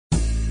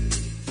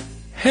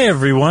Hey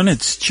everyone,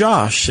 it's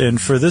Josh, and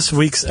for this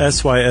week's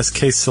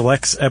SYSK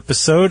Selects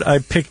episode, I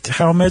picked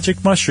How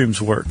Magic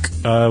Mushrooms Work,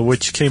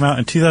 which came out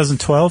in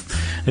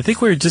 2012. I think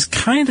we were just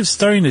kind of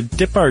starting to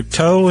dip our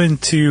toe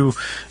into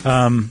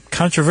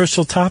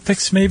controversial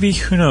topics, maybe?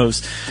 Who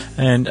knows?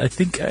 And I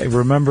think I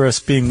remember us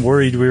being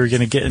worried we were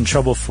going to get in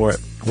trouble for it.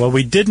 Well,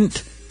 we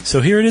didn't,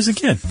 so here it is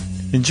again.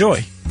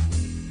 Enjoy.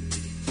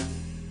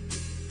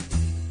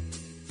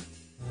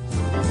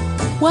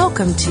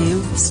 Welcome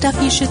to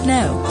Stuff You Should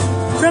Know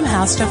from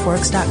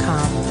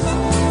HowStuffWorks.com.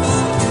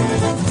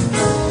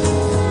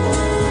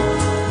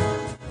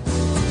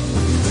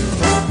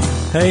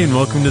 Hey, and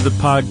welcome to the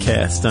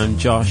podcast. I'm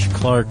Josh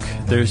Clark.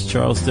 There's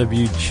Charles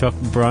W. Chuck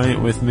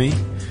Bryant with me.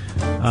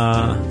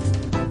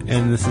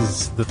 And this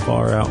is the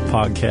Far Out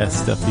podcast,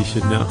 Stuff You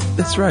Should Know.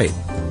 That's right.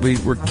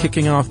 We're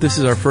kicking off. This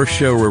is our first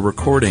show we're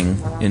recording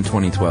in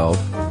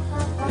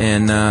 2012.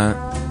 And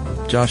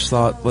Josh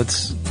thought,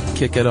 let's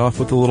kick it off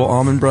with the little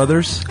Allman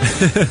Brothers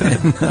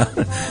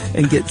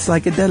and get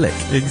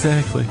psychedelic.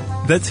 Exactly.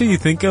 That's who you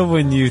think of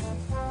when you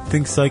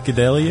think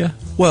psychedelia?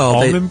 Well,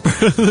 Allman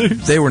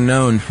Brothers? They were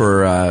known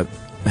for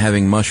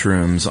having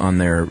mushrooms on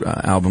their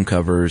album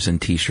covers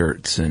and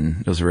T-shirts,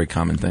 and it was a very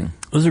common thing.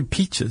 Those are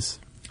peaches.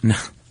 No,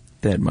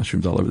 they had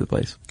mushrooms all over the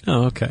place.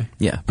 Oh, okay.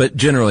 Yeah, but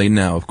generally,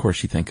 no. Of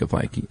course, you think of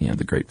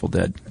the Grateful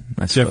Dead.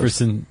 I suppose.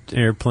 Jefferson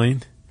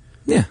Airplane.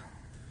 Yeah,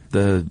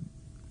 the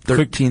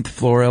 13th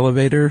floor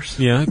elevators.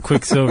 Yeah,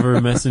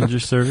 Quicksilver Messenger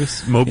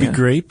Service. Moby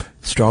Grape.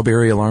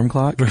 Strawberry alarm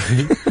clock.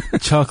 Right.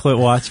 Chocolate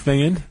watch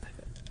band.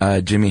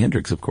 Jimi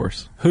Hendrix, of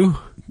course. Who?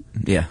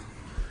 Yeah.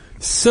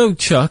 So,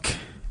 Chuck,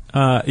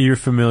 you're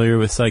familiar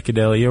with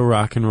psychedelia,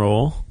 rock and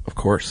roll. Of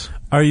course.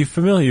 Are you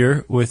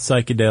familiar with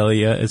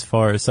psychedelia as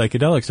far as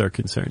psychedelics are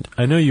concerned?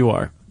 I know you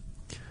are.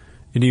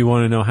 And do you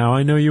want to know how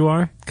I know you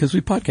are? Because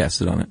we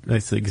podcasted on it.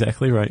 That's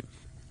exactly right.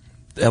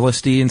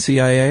 LSD and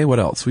CIA, what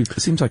else? It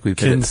seems like we've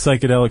hit Can it.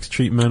 psychedelics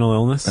treat mental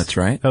illness? That's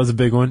right. That was a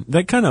big one.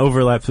 That kind of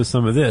overlaps with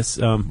some of this.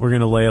 We're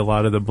going to lay a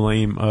lot of the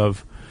blame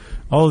of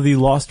all of the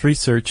lost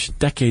research,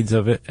 decades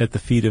of it, at the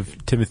feet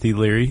of Timothy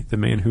Leary, the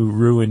man who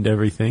ruined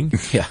everything.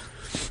 Yeah.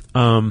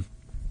 And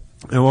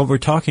what we're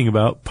talking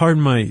about,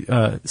 pardon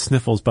my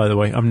sniffles, by the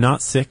way, I'm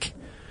not sick.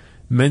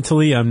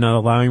 Mentally, I'm not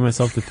allowing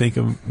myself to think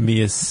of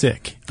me as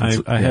sick.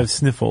 I have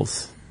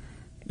sniffles.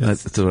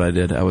 That's what I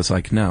did. I was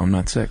like, no, I'm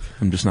not sick.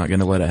 I'm just not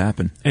going to let it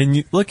happen.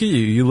 And look at you.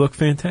 You look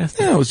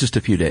fantastic. Yeah, it was just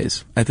a few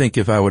days. I think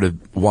if I would have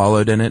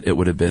wallowed in it, it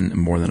would have been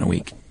more than a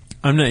week.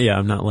 I'm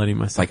not letting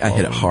myself. Like, I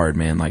hit it hard,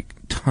 man. Like,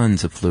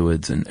 tons of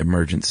fluids and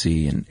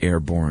emergency and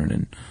airborne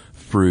and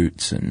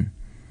fruits, and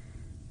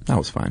that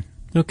was fine.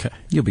 Okay.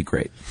 You'll be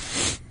great.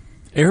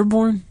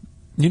 Airborne?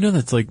 You know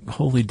that's like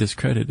wholly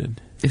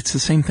discredited. It's the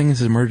same thing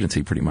as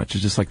emergency, pretty much.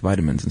 It's just like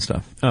vitamins and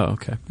stuff. Oh,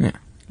 okay. Yeah.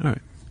 All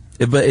right.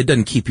 But it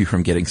doesn't keep you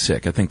from getting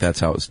sick. I think that's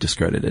how it's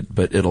discredited.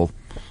 But it'll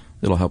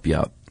help you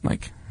out,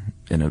 like,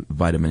 in a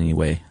vitamin-y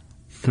way.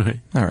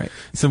 Right. All right.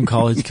 Some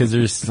college kids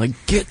are just like,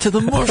 get to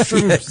the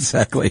mushrooms. Yeah,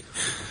 exactly.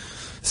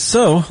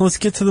 So, let's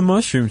get to the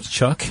mushrooms,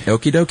 Chuck.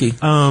 Okie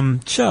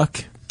dokie.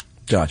 Chuck.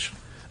 Josh.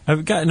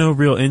 I've got no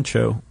real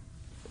intro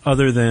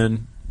other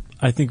than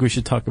I think we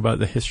should talk about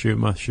the history of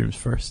mushrooms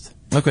first.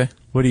 Okay.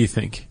 What do you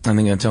think? I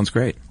think that sounds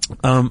great.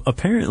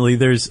 Apparently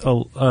there's a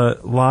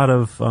lot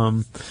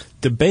of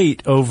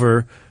debate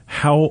over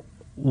how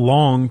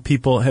long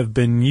people have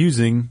been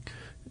using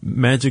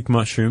magic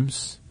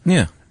mushrooms.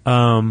 Yeah.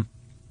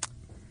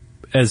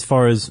 As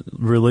far as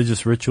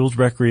religious rituals,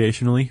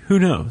 recreationally, who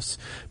knows?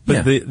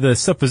 But the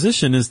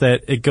supposition is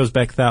that it goes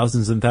back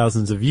thousands and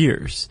thousands of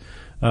years.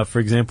 For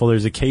example,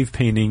 there's a cave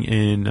painting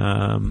in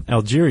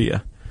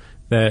Algeria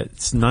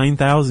that's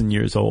 9,000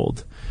 years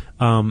old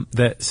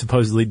that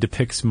supposedly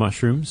depicts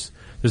mushrooms.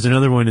 There's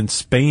another one in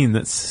Spain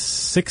that's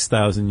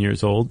 6,000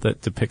 years old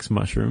that depicts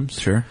mushrooms.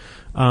 Sure.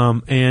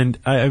 And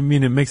I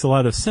mean, it makes a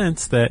lot of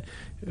sense that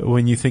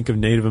when you think of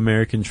Native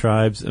American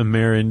tribes,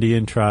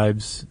 Amerindian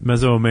tribes,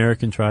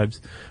 Mesoamerican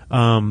tribes,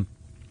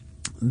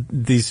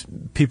 these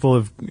people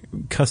have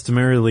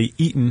customarily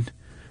eaten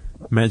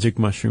magic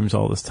mushrooms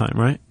all this time,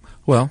 right?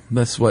 Well,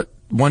 that's what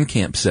one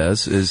camp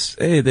says is,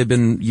 hey, they've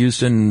been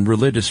used in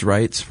religious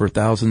rites for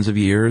thousands of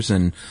years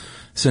in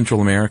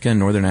Central America and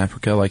Northern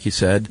Africa, like you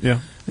said. Yeah.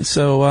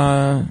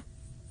 So,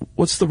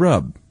 what's the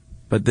rub?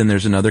 But then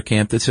there's another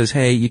camp that says,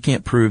 hey, you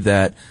can't prove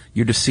that.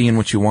 You're just seeing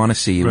what you want to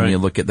see when you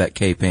look at that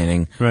cave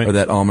painting or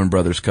that Allman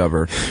Brothers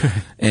cover.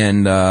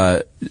 And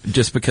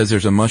just because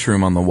there's a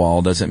mushroom on the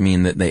wall doesn't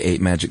mean that they ate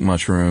magic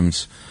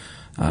mushrooms.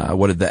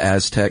 What did the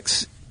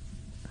Aztecs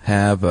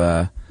have?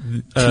 Tio,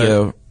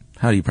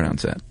 how do you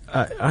pronounce that?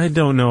 I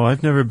don't know.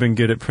 I've never been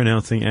good at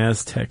pronouncing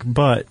Aztec,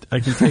 but I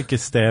can take a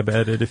stab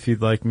at it if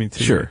you'd like me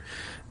to. Sure.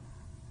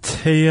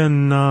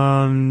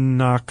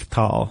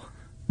 Teonanactal.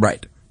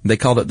 Right. They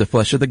called it the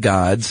flesh of the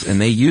gods, and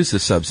they used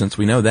this substance.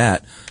 We know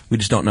that. We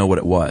just don't know what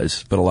it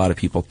was. But a lot of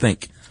people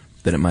think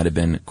that it might have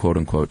been,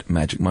 quote-unquote,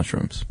 magic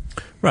mushrooms.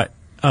 Right.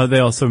 They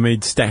also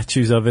made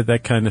statues of it,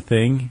 that kind of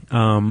thing.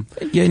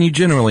 Yeah, and you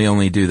generally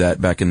only do that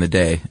back in the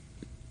day.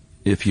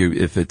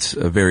 if it's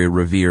a very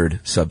revered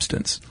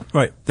substance.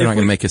 Right. They're not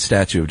going to make a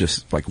statue of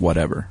just like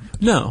whatever.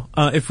 No.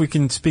 If we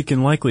can speak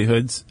in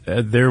likelihoods,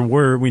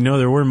 we know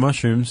there were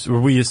mushrooms,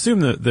 or we assume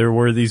that there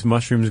were these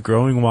mushrooms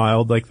growing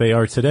wild like they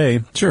are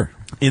today. Sure.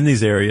 In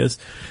these areas,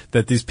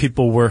 that these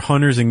people were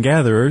hunters and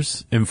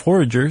gatherers and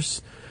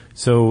foragers,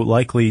 so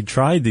likely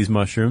tried these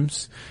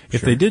mushrooms.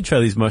 If they did try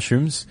these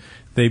mushrooms,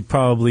 they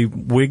probably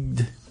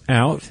wigged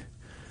out.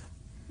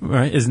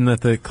 Right? Isn't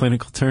that the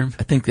clinical term?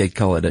 I think they'd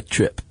call it a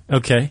trip.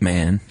 Okay.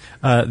 Man.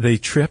 They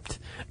tripped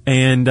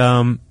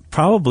and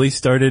probably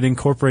started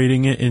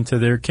incorporating it into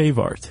their cave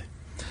art.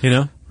 You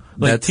know?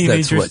 Like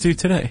teenagers do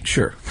today.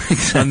 Sure.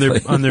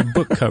 Exactly. On their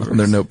book covers. On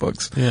their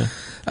notebooks. Yeah.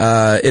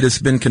 It has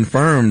been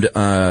confirmed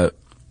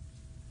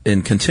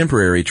in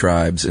contemporary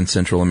tribes in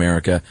Central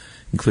America,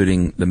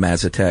 including the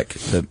Mazatec,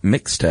 the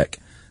Mixtec,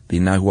 the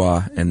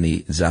Nahua, and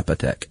the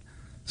Zapotec.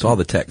 So all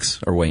the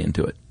techs are way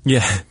into it.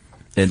 Yeah.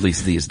 At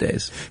least these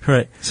days.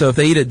 Right. So if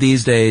they eat it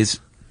these days,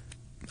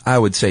 I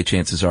would say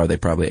chances are they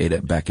probably ate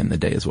it back in the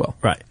day as well.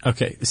 Right.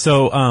 Okay.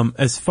 So,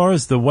 as far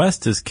as the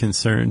West is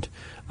concerned,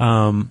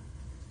 I'm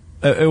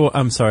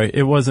sorry,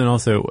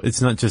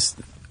 it's not just,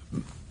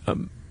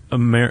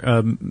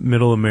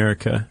 Middle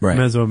America, right.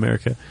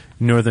 Mesoamerica,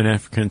 Northern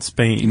Africa, and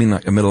Spain. You mean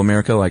like Middle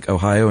America, like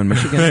Ohio and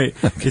Michigan? Right.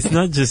 Okay. It's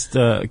not just,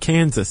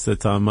 Kansas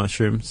that's on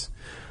mushrooms.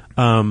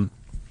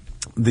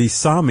 The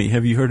Sami,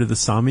 have you heard of the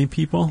Sami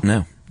people?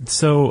 No.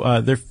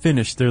 So, they're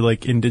Finnish. They're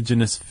like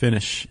indigenous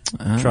Finnish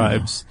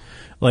tribes.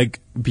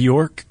 Like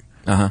Bjork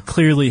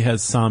clearly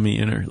has Sami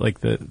in her.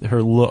 Like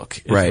her look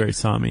is very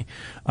Sami.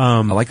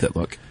 I like that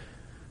look.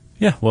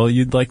 Yeah, well,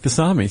 you'd like the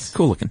Samis.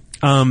 Cool looking.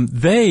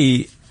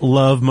 They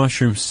love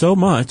mushrooms so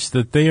much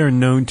that they are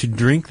known to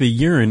drink the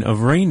urine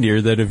of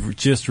reindeer that have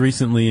just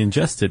recently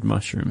ingested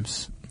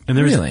mushrooms. And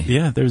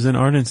there's an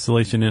art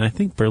installation in, I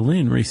think,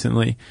 Berlin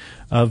recently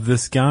of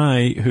this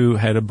guy who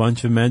had a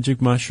bunch of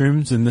magic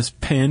mushrooms in this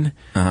pen,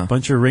 a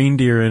bunch of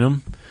reindeer in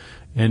them,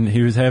 and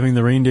he was having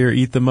the reindeer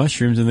eat the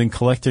mushrooms and then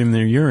collecting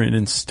their urine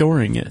and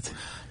storing it.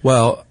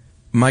 Well,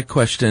 my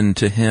question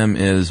to him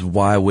is,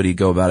 why would he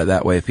go about it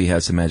that way if he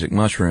has the magic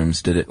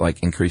mushrooms? Did it,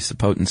 like, increase the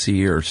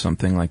potency or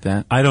something like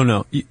that? I don't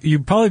know.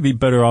 You'd probably be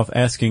better off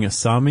asking a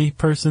Sami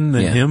person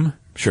than him.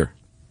 Sure.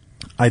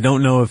 I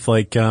don't know if,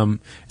 like,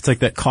 it's like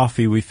that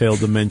coffee we failed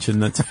to mention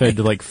that's fed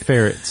to, like,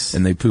 ferrets.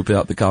 And they poop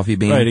out the coffee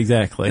bean? Right,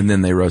 exactly. And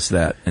then they roast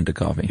that into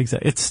coffee.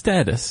 Exactly. It's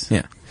status.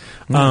 Yeah.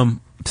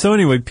 So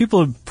anyway, people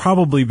have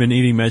probably been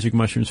eating magic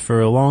mushrooms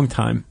for a long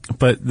time,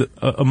 but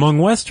among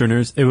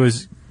Westerners, it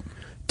was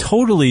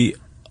totally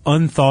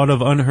unthought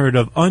of, unheard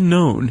of,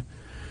 unknown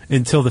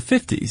until the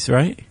 50s,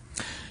 right?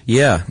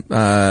 Yeah.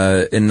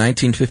 In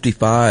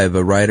 1955,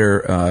 a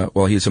writer,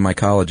 he's a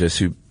mycologist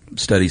who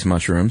studies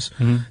mushrooms.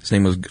 Mm-hmm. His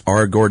name was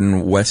R.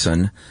 Gordon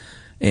Wesson,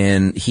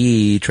 and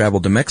he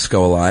traveled to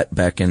Mexico a lot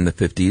back in the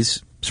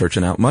 50s,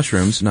 searching out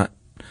mushrooms, not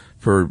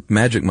for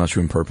magic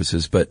mushroom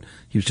purposes, but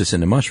he was just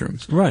into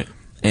mushrooms. Right.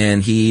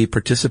 And he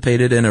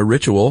participated in a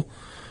ritual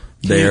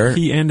there.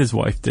 He and his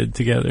wife did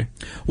together.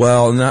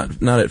 Well,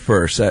 not at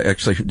first.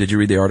 Actually, did you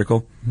read the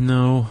article?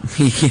 No.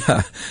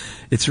 Yeah.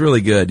 It's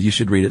really good. You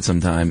should read it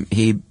sometime.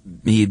 He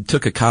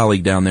took a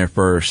colleague down there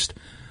first.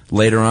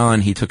 Later on,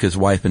 he took his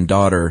wife and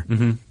daughter,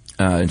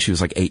 and she was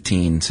like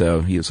 18,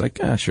 so he was like,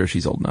 sure,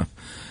 she's old enough.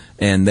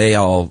 And they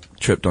all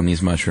tripped on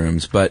these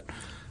mushrooms, but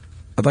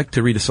I'd like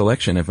to read a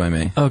selection, if I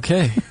may.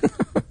 Okay.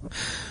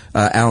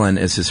 Alan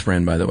is his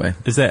friend, by the way.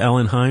 Is that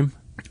Alan Heim?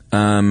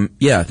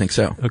 Yeah, I think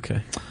so.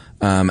 Okay.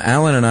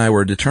 Alan and I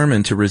were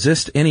determined to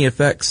resist any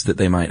effects that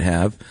they might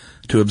have,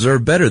 to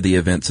observe better the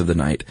events of the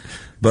night,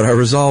 but our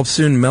resolve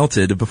soon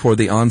melted before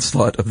the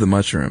onslaught of the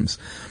mushrooms.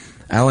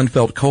 Alan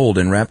felt cold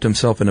and wrapped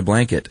himself in a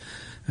blanket.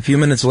 A few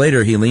minutes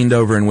later, he leaned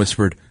over and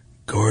whispered,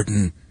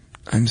 "Gordon,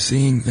 I'm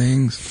seeing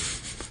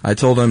things." I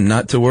told him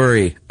not to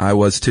worry. I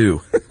was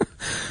too.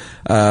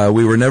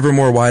 We were never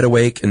more wide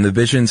awake, and the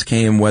visions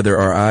came whether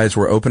our eyes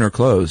were open or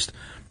closed.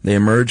 They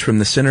emerged from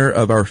the center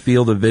of our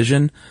field of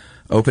vision,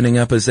 opening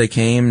up as they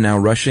came, now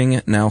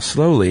rushing, now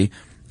slowly,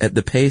 at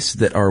the pace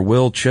that our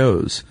will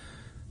chose.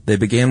 They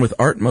began with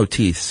art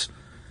motifs.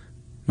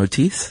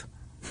 Motifs?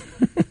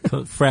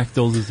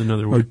 Fractals is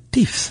another word.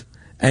 Motifs.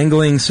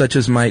 Angling such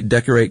as might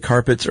decorate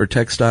carpets or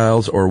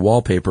textiles or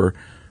wallpaper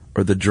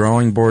or the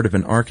drawing board of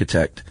an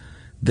architect.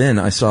 Then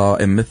I saw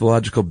a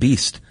mythological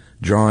beast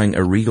drawing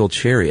a regal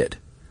chariot.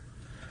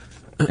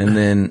 And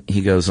then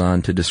he goes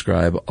on to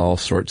describe all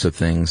sorts of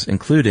things,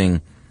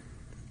 including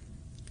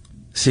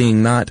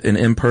seeing not an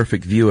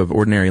imperfect view of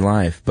ordinary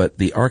life, but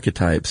the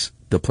archetypes,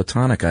 the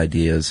Platonic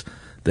ideas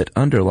that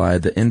underlie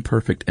the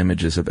imperfect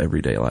images of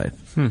everyday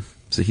life.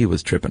 So he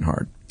was tripping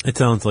hard. It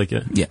sounds like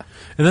it. Yeah.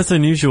 And that's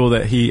unusual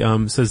that he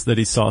says that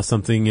he saw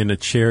something in a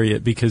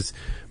chariot, because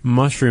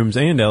mushrooms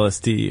and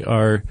LSD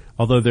are,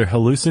 although they're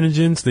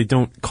hallucinogens, they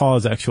don't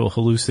cause actual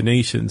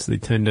hallucinations. They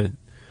tend to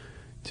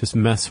just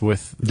mess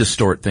with...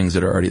 distort things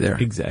that are already there.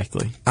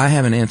 Exactly. I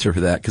have an answer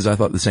for that, because I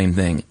thought the same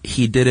thing.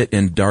 He did it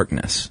in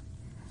darkness.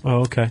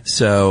 Oh, okay.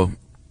 So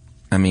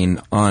I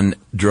mean, on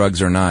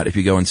drugs or not, if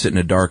you go and sit in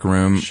a dark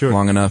room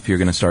long enough, you're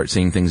going to start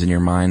seeing things in your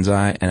mind's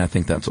eye, and I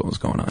think that's what was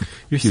going on.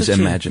 He was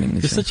imagining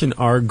these things. You're such an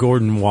R.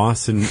 Gordon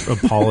Wasson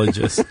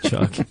apologist,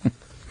 Chuck.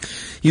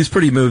 He was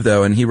pretty moved,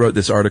 though, and he wrote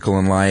this article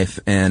in Life,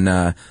 and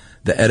the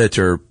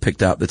editor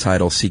picked out the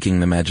title, Seeking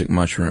the Magic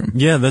Mushroom.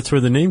 Yeah, that's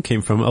where the name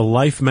came from. A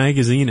Life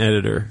magazine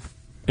editor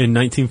in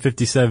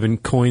 1957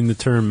 coined the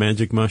term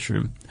magic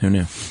mushroom. Who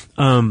knew?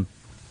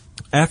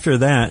 After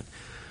that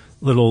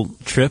little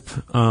trip,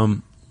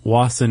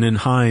 Wasson and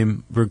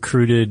Heim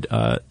recruited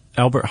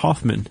Albert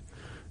Hoffman,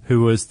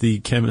 who was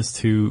the chemist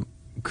who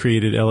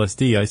created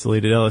LSD,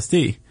 isolated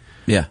LSD.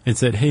 Yeah. And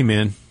said, hey,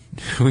 man,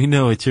 we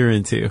know what you're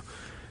into.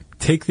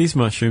 Take these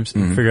mushrooms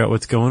and figure out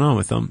what's going on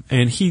with them.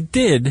 And he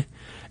did,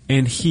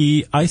 and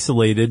he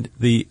isolated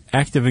the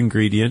active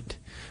ingredient,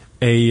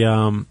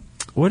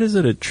 what is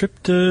it,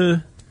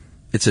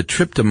 It's a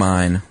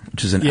tryptamine,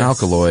 which is an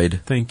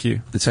alkaloid. Thank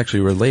you. It's actually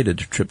related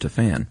to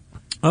tryptophan.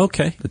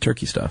 Okay. The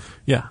turkey stuff.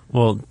 Yeah.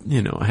 Well,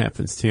 you know, it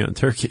happens to you on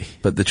turkey.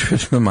 But the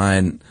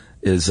tryptamine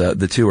is,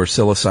 the two are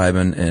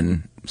psilocybin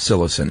and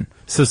psilocin.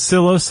 So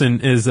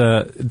psilocin is,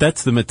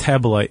 that's the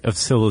metabolite of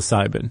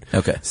psilocybin.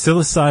 Okay.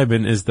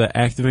 Psilocybin is the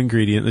active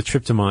ingredient, the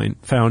tryptamine,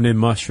 found in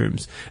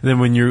mushrooms. And then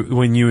when you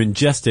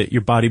ingest it,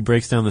 your body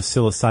breaks down the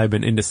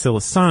psilocybin into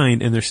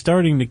psilocine, and they're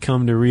starting to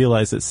come to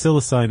realize that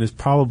psilocine is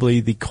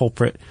probably the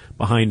culprit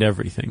behind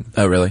everything.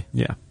 Oh, really?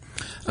 Yeah.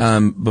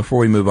 Before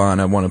we move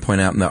on, I want to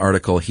point out in the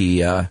article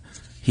he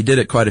did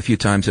it quite a few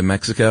times in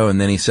Mexico,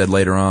 and then he said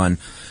later on,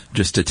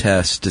 just to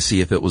test to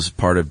see if it was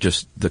part of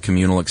just the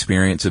communal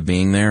experience of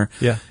being there.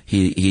 Yeah.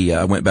 He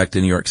went back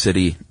to New York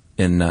City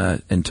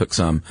and took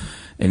some,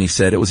 and he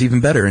said it was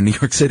even better in New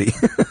York City.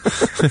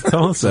 That's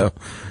awesome. So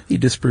he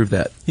disproved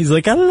that. He's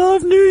like, I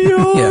love New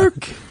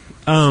York.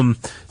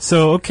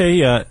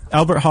 Yeah.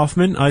 Albert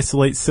Hoffman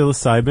isolates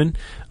psilocybin,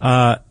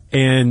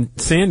 and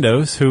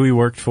Sandoz, who he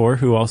worked for,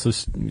 who also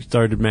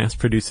started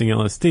mass-producing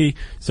LSD,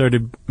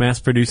 started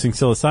mass-producing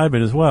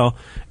psilocybin as well.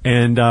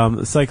 And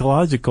the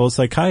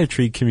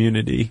psychiatry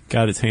community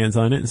got its hands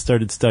on it and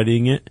started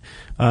studying it.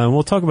 And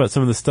we'll talk about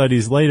some of the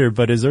studies later,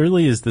 but as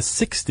early as the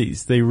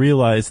 60s, they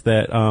realized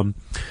that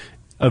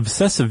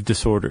obsessive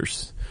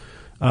disorders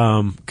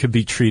could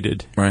be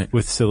treated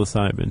with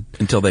psilocybin.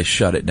 Until they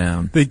shut it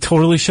down. They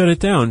totally shut it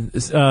down.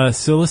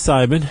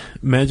 Psilocybin,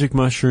 magic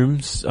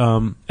mushrooms,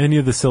 any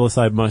of the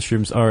psilocybin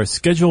mushrooms are a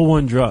Schedule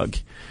I drug,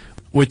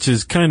 which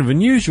is kind of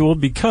unusual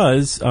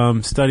because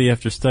study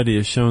after study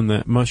has shown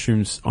that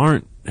mushrooms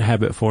aren't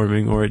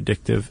habit-forming or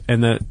addictive,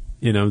 and that,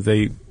 you know,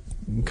 they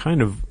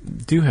kind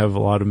of do have a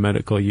lot of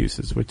medical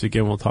uses, which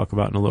again we'll talk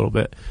about in a little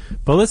bit.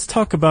 But let's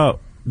talk about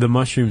the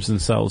mushrooms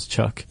themselves,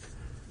 Chuck.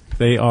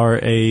 They are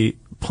a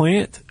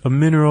plant, a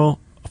mineral,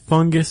 a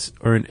fungus,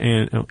 or an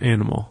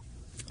animal?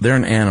 They're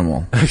an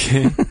animal.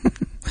 Okay.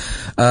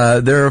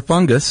 They're a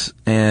fungus,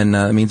 and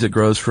it means it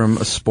grows from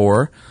a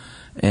spore.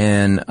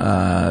 And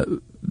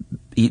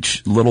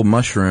each little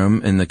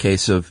mushroom, in the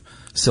case of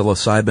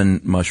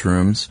psilocybin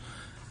mushrooms,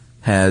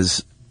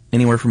 has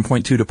anywhere from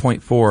 0.2 to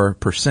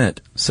 0.4%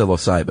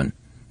 psilocybin,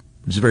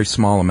 which is a very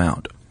small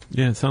amount.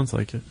 Yeah, it sounds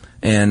like it.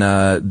 And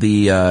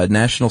the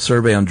National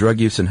Survey on Drug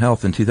Use and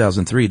Health in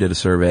 2003 did a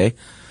survey,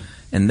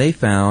 and they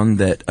found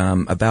that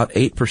about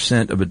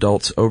 8% of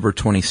adults over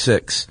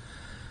 26,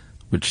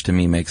 which to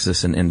me makes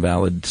this an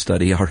invalid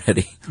study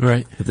already.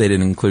 Right. If they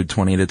didn't include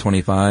 20 to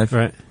 25.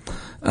 Right.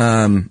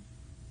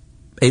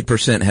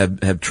 8%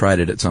 have tried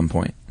it at some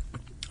point.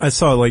 I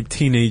saw like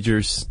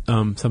teenagers,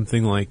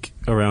 something like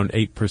around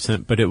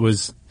 8%, but it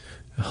was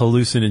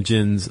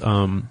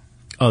hallucinogens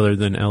other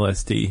than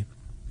LSD.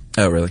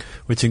 Oh, really?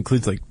 Which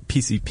includes like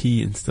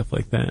PCP and stuff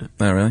like that.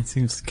 Oh, really? It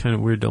seems kind of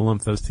weird to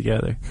lump those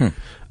together.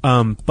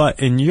 But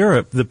in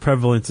Europe, the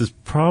prevalence is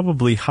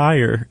probably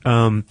higher,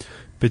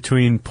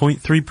 between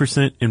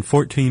 0.3% and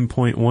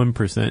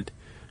 14.1%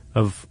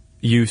 of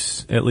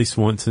use at least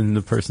once in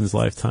the person's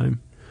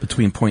lifetime.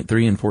 Between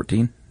 0.3 and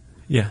 14?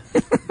 Yeah.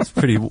 It's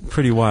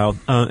pretty wild.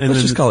 And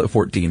let's just call it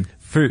 14.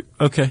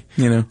 Okay.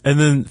 You know? And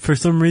then for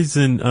some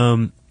reason,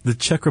 the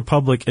Czech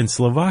Republic and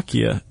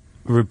Slovakia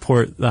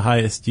report the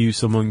highest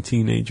use among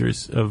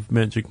teenagers of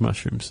magic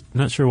mushrooms.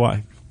 Not sure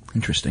why.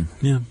 Interesting.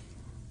 Yeah.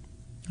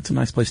 It's a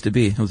nice place to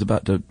be. I was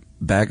about to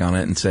bag on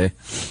it and say,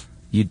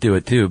 you'd do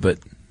it too, but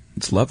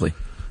it's lovely.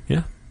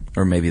 Yeah.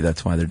 Or maybe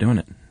that's why they're doing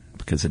it,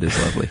 because it is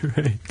lovely.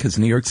 Right. Because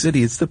New York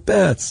City is the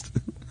best.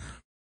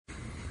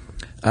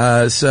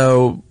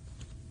 So,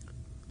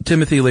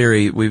 Timothy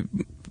Leary, we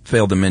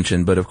failed to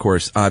mention, but of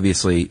course,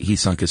 obviously, he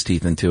sunk his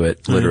teeth into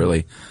it,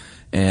 literally.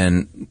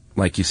 And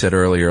like you said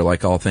earlier,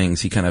 like all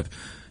things, he kind of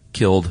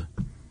killed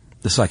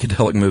the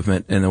psychedelic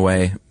movement in a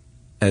way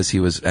as he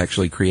was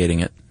actually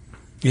creating it.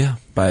 Yeah.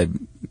 By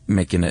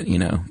making it, you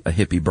know, a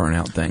hippie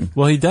burnout thing.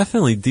 Well, he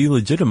definitely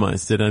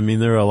delegitimized it. I mean,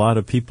 there are a lot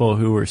of people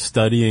who were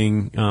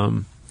studying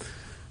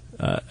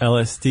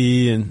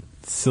LSD and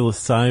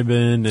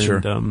psilocybin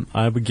and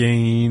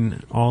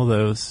ibogaine, all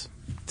those,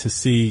 to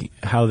see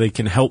how they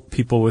can help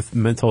people with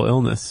mental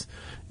illness.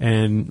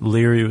 And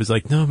Leary was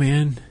like, no,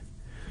 man,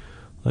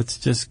 let's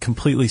just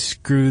completely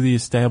screw the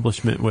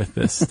establishment with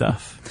this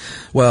stuff.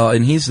 Well,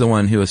 and he's the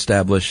one who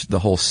established the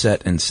whole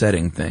set and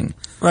setting thing.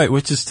 Right,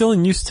 which is still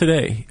in use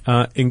today,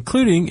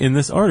 including in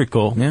this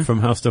article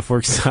from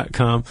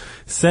HowStuffWorks.com.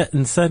 Set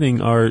and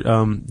setting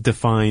are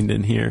defined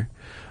in here.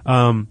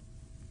 Do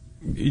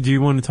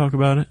you want to talk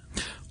about it?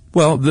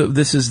 Well,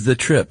 this is the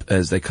trip,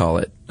 as they call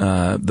it.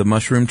 The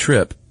mushroom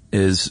trip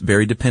is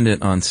very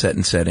dependent on set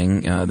and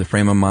setting, the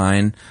frame of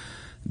mind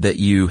that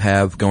you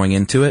have going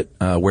into it,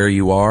 where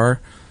you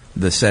are,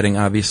 the setting,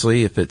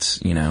 obviously, if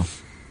it's,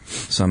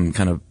 some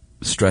kind of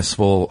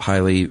stressful,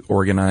 highly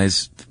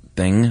organized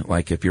thing,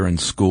 like if you're in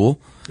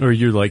school. Or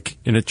you're like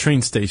in a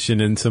train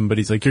station and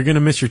somebody's like, you're going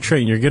to miss your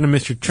train, you're going to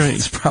miss your train.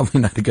 It's probably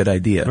not a good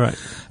idea.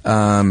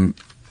 Right.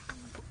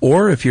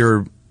 Or if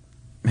you're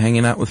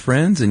hanging out with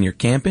friends and you're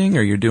camping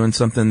or you're doing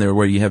something there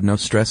where you have no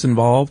stress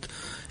involved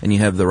and you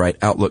have the right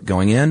outlook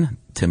going in,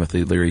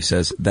 Timothy Leary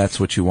says that's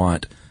what you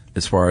want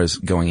as far as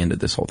going into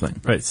this whole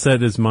thing. Right.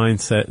 Set is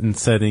mindset and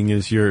setting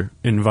is your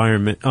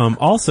environment.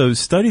 Also,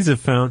 studies have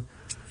found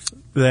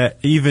that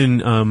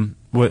even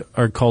what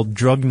are called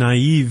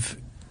drug-naive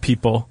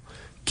people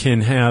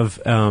can have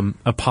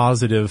a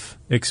positive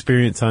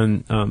experience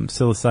on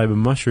psilocybin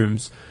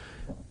mushrooms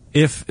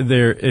if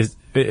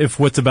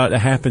what's about to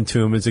happen to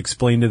them is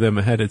explained to them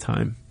ahead of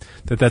time.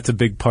 That's a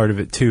big part of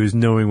it too, is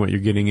knowing what you're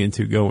getting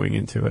into, going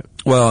into it.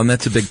 Well, and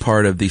that's a big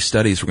part of these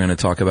studies we're going to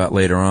talk about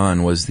later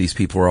on, was these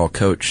people were all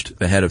coached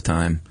ahead of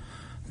time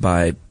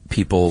by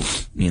people,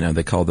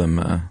 they call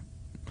them,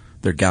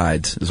 they're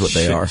guides is what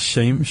they are.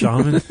 Shaman?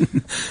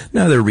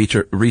 No, they're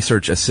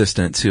research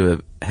assistants who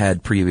have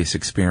had previous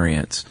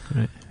experience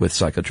with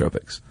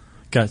psychotropics.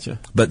 Gotcha.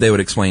 But they would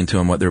explain to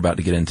them what they're about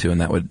to get into,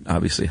 and that would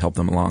obviously help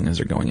them along as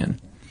they're going in.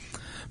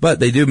 But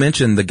they do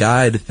mention the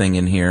guide thing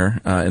in here,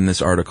 in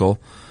this article.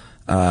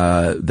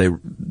 They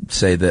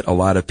say that a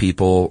lot of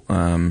people,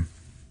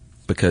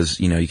 because,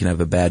 you can have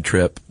a bad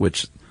trip,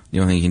 which the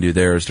only thing you can do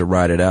there is to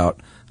ride it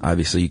out.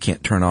 Obviously, you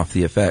can't turn off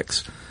the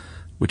effects,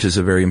 which is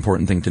a very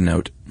important thing to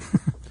note.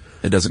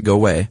 It doesn't go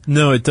away.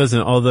 No, it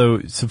doesn't.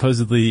 Although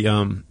supposedly,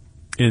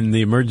 in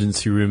the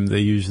emergency room, they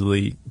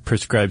usually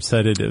prescribe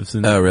sedatives,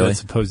 and that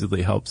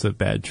supposedly helps a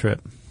bad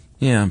trip.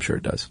 Yeah, I'm sure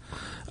it does.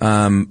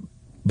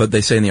 But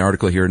they say in the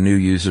article here, new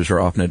users are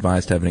often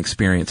advised to have an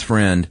experienced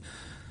friend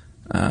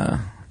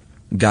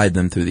guide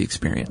them through the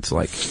experience.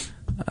 Like,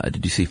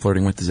 did you see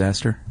Flirting with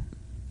Disaster?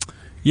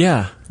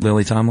 Yeah.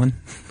 Lily Tomlin?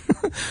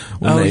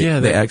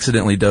 They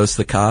accidentally dosed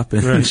the cop,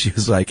 and she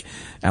was like,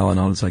 Alan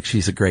Alda's like,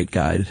 she's a great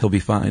guide. He'll be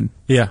fine.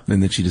 Yeah.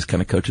 And then she just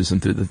kind of coaches him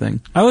through the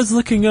thing. I was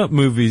looking up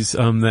movies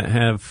that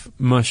have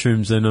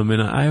mushrooms in them,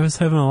 and I was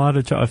having a lot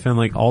of trouble. I found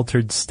like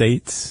Altered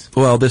States.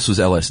 Well, this was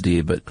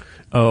LSD, but...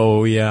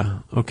 Oh, yeah.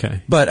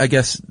 Okay. But I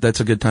guess that's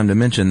a good time to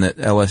mention that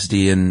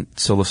LSD and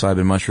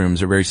psilocybin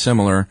mushrooms are very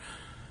similar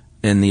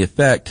in the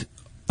effect,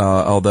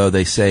 although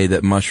they say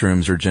that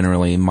mushrooms are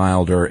generally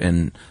milder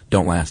and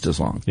don't last as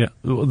long. Yeah.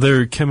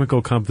 Their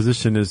chemical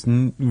composition is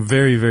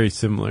very, very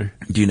similar.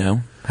 Do you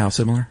know how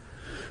similar?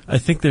 I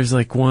think there's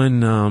like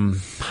one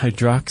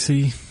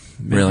hydroxy,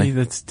 maybe,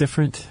 that's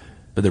different.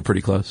 But they're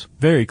pretty close?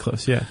 Very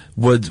close, yeah.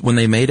 When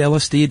they made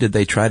LSD, did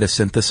they try to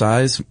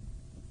synthesize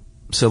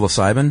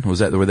psilocybin? Was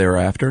that what they were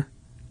after?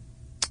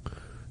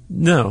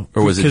 No,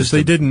 or was because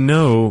they didn't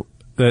know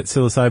that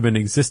psilocybin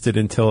existed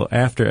until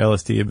after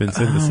LSD had been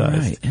synthesized. Oh,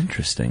 right.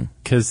 Interesting.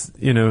 Because,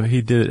 he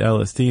did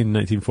LSD in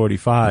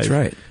 1945. That's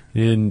right.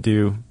 He didn't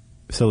do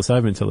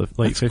psilocybin until the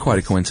late 50s. That's quite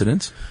a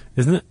coincidence.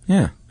 Isn't it?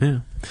 Yeah. Yeah.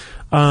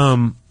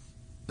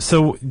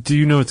 So, do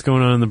you know what's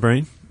going on in the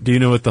brain? Do you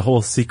know what the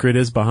whole secret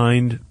is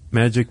behind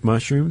magic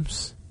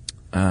mushrooms?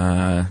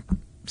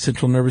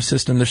 Central nervous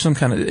system. There's some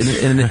kind of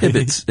it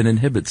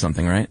inhibits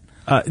something, right?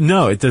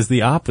 No, it does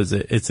the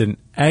opposite. It's an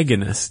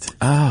agonist.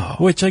 Oh.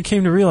 Which I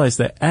came to realize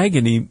that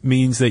agony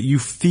means that you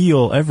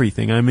feel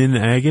everything. I'm in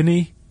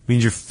agony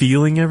means you're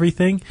feeling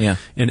everything. Yeah.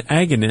 An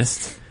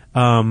agonist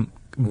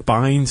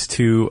binds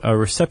to a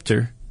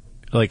receptor,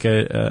 like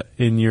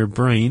in your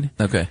brain.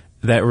 Okay.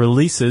 That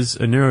releases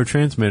a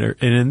neurotransmitter,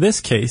 and in this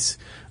case,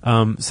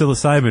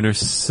 psilocybin or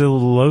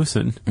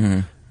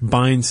psilocin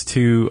binds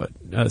to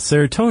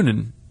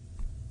serotonin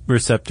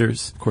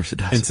receptors. Of course it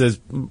does. And says,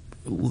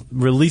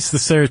 release the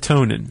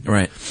serotonin.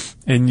 Right.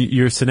 And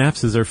your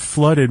synapses are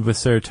flooded with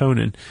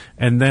serotonin,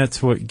 and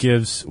that's what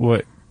gives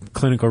what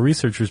clinical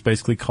researchers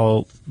basically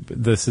call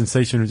the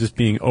sensation of just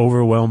being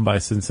overwhelmed by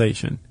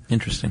sensation.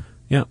 Interesting.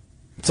 Yeah.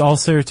 It's all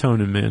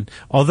serotonin, man.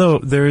 Although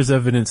there is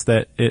evidence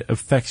that it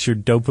affects your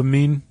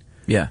dopamine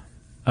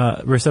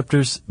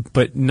receptors,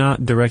 but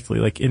not directly,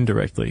 like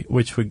indirectly,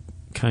 which would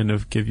kind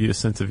of give you a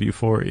sense of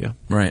euphoria.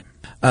 Right.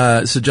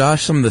 So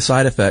Josh, some of the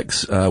side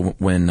effects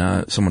when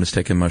someone is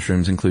taking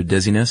mushrooms include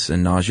dizziness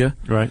and nausea.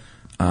 Right.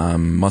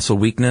 Muscle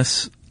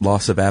weakness,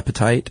 loss of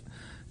appetite,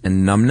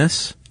 and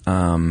numbness.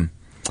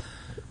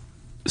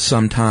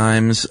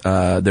 Sometimes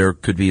there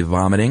could be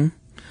vomiting.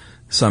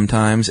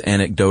 Sometimes,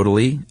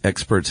 anecdotally,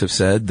 experts have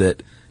said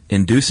that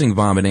inducing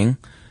vomiting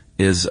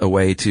is a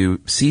way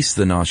to cease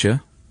the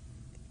nausea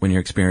when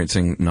you're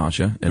experiencing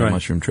nausea in a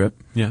mushroom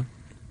trip. Yeah.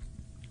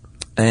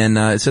 And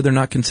it said they're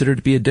not considered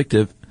to be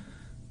addictive,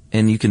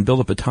 and you can build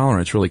up a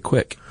tolerance really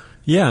quick.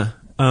 Yeah.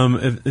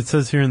 It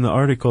says here in the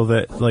article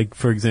that, like,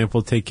 for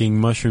example, taking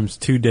mushrooms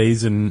 2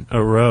 days in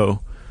a row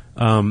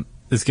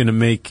is going to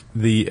make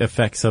the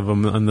effects of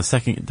them on the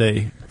second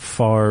day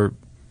far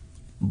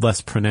less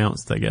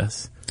pronounced, I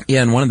guess.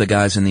 Yeah, and one of the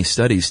guys in these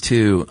studies,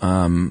 too,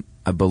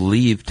 I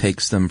believe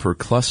takes them for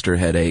cluster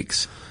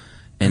headaches,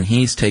 and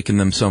he's taken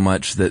them so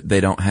much that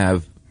they don't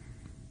have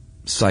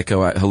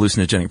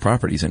hallucinogenic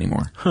properties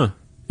anymore. Huh.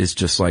 It's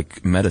just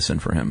like medicine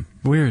for him.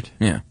 Weird.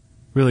 Yeah.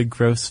 Really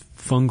gross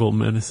fungal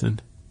medicine.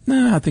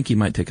 No, I think he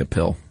might take a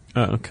pill.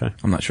 Oh, okay.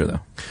 I'm not sure, though.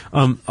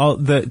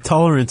 The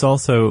tolerance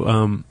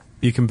also,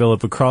 you can build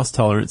up a cross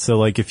tolerance. So,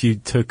 like, if you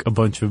took a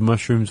bunch of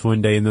mushrooms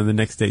one day and then the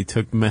next day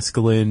took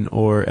mescaline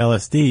or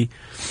LSD,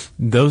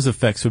 those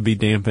effects would be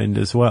dampened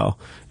as well.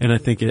 And I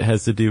think it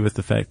has to do with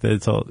the fact that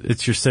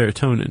it's your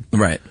serotonin.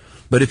 Right.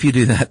 But if you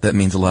do that, that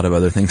means a lot of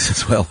other things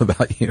as well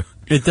about you.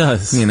 It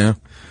does. You know?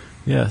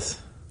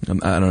 Yes.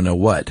 I don't know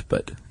what,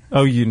 but...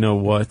 Oh, you know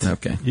what?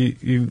 Okay.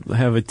 You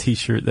have a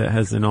T-shirt that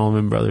has an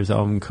Allman Brothers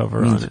album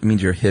cover on it. It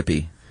means you're a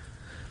hippie.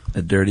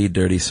 A dirty,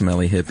 dirty,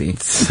 smelly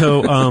hippie.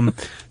 So,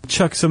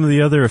 Chuck, some of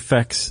the other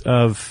effects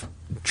of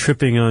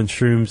tripping on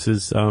shrooms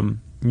is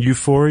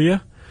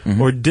euphoria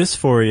or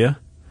dysphoria,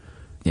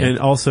 and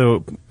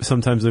also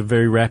sometimes a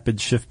very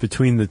rapid shift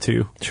between the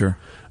two. Sure.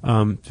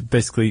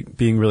 Basically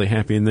being really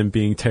happy and then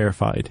being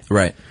terrified.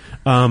 Right.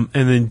 And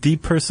then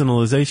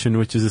depersonalization,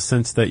 which is a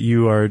sense that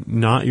you are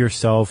not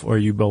yourself or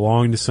you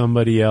belong to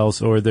somebody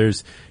else or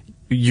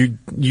you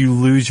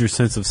lose your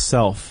sense of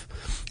self.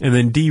 And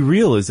then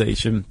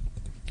derealization,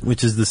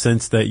 which is the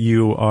sense that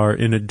you are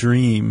in a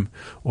dream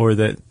or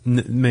that,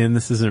 man,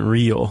 this isn't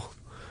real.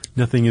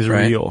 Nothing is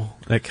real.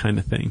 That kind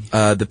of thing.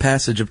 The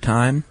passage of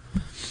time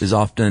is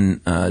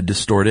often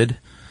distorted,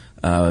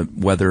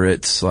 whether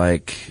it's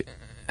like...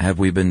 Have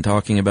we been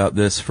talking about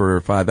this for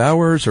 5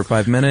 hours or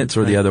 5 minutes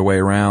or the other way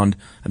around?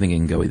 I think it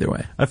can go either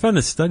way. I found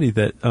a study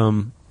that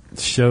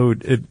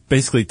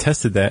basically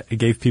tested that. It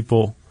gave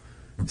people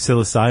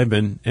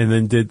psilocybin and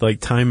then did like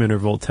time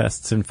interval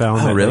tests and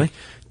found that really? Like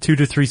 2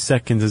 to 3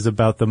 seconds is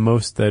about the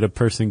most that a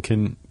person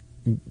can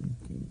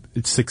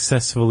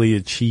successfully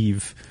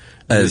achieve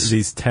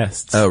these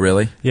tests. Oh,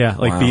 really? Yeah,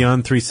 like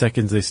beyond 3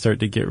 seconds they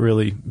start to get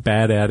really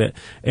bad at it.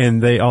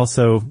 And they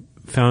also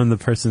found the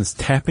person's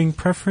tapping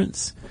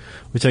preference,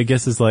 which I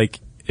guess is like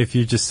if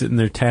you're just sitting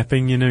there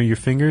tapping, your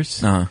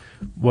fingers,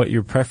 what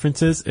your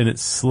preference is, and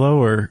it's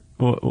slower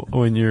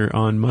when you're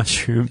on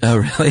mushrooms. Oh,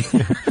 really?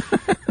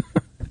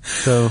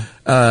 So,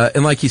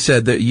 and like you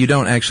said, that you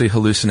don't actually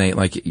hallucinate.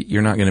 Like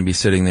you're not going to be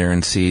sitting there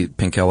and see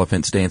pink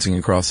elephants dancing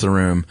across the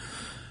room.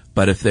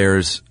 But if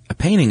there's a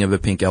painting of a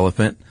pink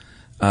elephant,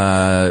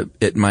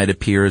 it might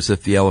appear as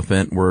if the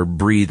elephant were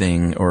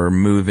breathing or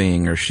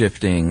moving or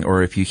shifting.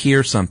 Or if you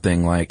hear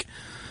something like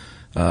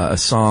a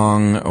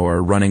song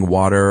or running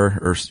water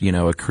or,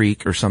 a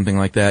creek or something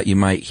like that, you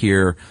might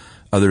hear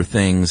other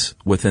things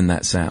within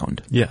that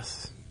sound.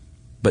 Yes.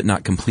 But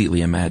not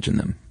completely imagine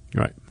them.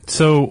 Right.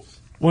 So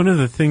one of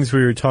the things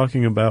we were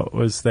talking about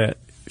was that,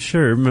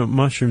 sure,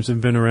 mushrooms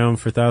have been around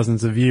for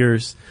thousands of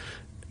years,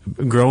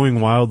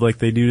 growing wild like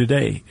they do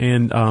today.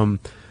 And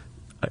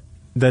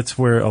that's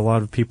where a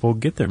lot of people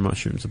get their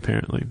mushrooms,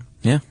 apparently.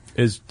 Yeah.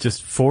 Is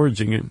just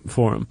foraging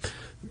for them.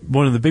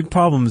 One of the big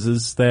problems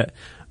is that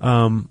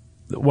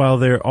while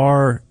there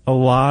are a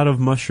lot of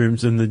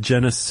mushrooms in the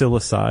genus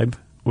psilocybe,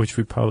 which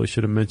we probably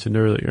should have mentioned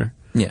earlier.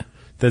 Yeah.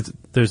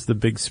 There's the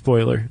big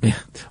spoiler. Yeah.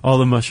 All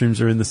the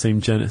mushrooms are in the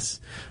same genus.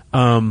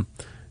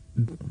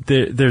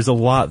 There's a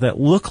lot that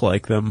look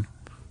like them,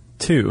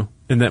 too,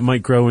 and that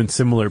might grow in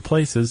similar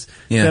places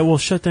that will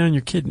shut down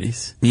your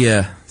kidneys.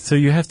 Yeah. So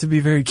you have to be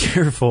very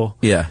careful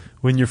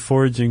when you're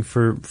foraging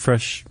for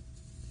fresh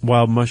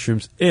wild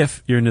mushrooms,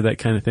 if you're into that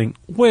kind of thing,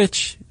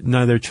 which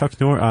neither Chuck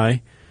nor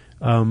I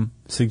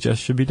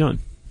suggest should be done.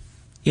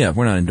 Yeah,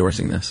 we're not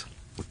endorsing this.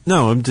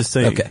 No, I'm just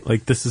saying, okay.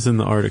 This is in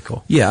the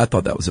article. Yeah, I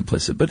thought that was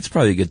implicit, but it's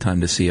probably a good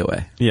time to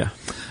COA. Yeah.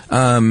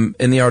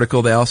 In the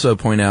article, they also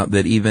point out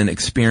that even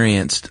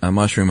experienced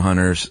mushroom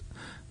hunters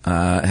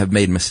have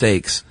made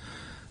mistakes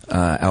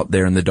out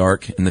there in the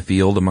dark, in the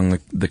field, among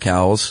the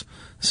cows.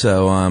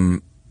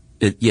 So,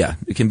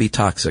 it can be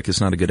toxic.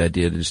 It's not a good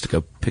idea to just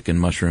go picking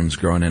mushrooms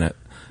growing in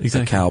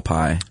a cow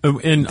pie.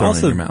 And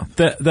also, in your mouth.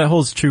 that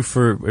holds true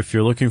for if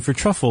you're looking for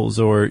truffles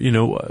or,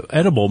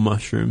 edible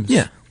mushrooms.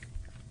 Yeah.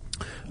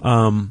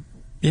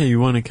 You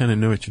want to kind of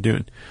know what you're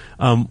doing.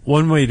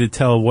 One way to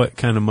tell what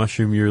kind of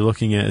mushroom you're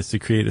looking at is to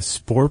create a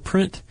spore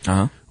print,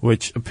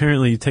 which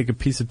apparently you take a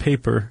piece of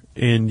paper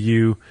and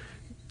you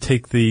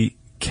take the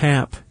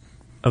cap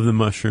of the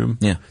mushroom.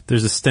 Yeah.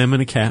 There's a stem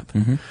and a cap.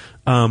 Mm-hmm.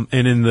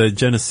 And in the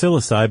genus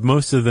psilocybe,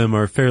 most of them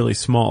are fairly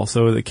small.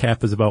 So the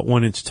cap is about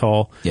 1 inch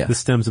tall. Yeah. The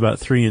stem's about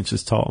 3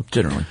 inches tall.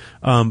 Generally.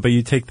 But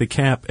you take the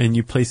cap and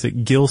you place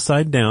it gill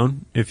side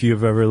down. If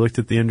you've ever looked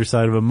at the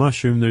underside of a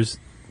mushroom, there's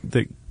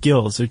the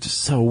gills are just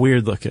so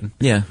weird looking.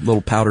 Yeah,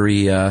 little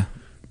powdery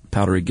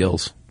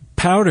gills.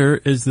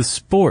 powder is the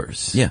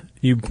spores. Yeah.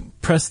 You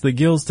press the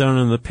gills down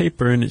on the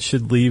paper and it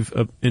should leave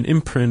an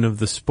imprint of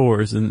the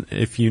spores. And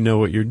if you know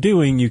what you're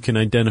doing, you can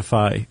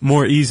identify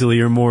more easily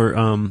or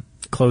more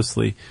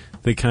closely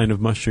the kind of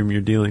mushroom you're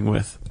dealing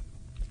with.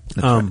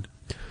 That's right.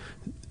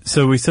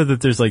 So we said that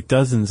there's like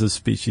dozens of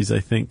species, I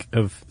think,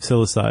 of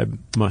psilocybe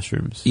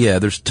mushrooms. Yeah,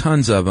 there's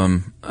tons of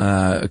them.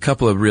 A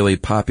couple of really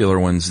popular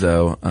ones,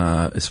 though,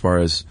 as far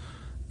as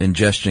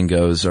ingestion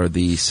goes, are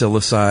the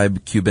psilocybe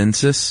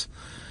cubensis.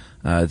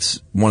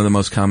 It's one of the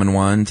most common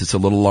ones. It's a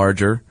little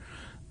larger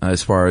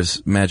as far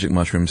as magic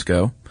mushrooms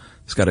go.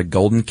 It's got a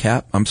golden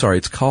cap. I'm sorry,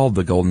 it's called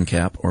the golden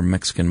cap or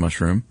Mexican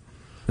mushroom.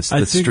 That's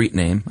the street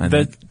name, I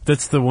think.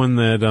 That's the one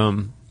that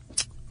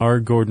R.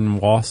 Gordon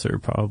Wasser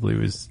probably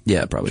was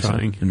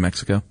trying. So, in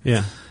Mexico.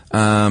 Yeah.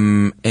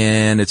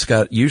 And it's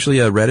got usually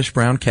a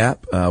reddish-brown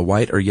cap,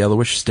 white or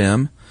yellowish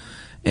stem.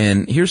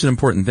 And here's an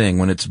important thing.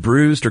 When it's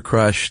bruised or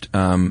crushed,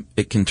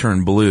 it can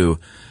turn blue.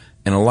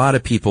 And a lot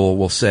of people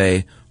will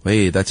say,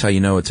 hey, that's how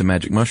you know it's a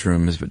magic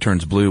mushroom, is if it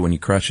turns blue when you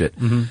crush it.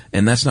 Mm-hmm.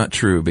 And that's not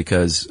true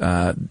because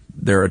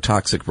there are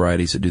toxic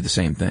varieties that do the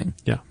same thing.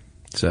 Yeah.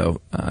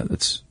 So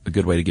that's a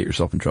good way to get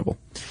yourself in trouble.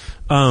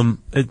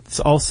 It's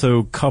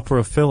also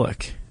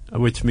coprophilic,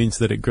 which means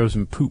that it grows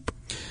in poop.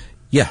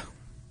 Yeah.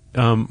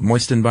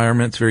 Moist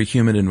environments, very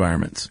humid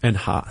environments. And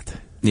hot.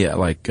 Yeah,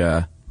 like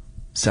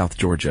South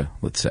Georgia,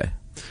 let's say.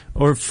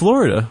 Or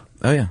Florida.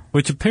 Oh, yeah.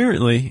 Which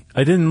apparently,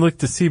 I didn't look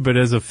to see, but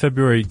as of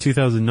February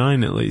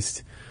 2009 at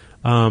least,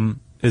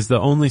 is the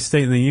only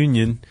state in the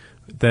union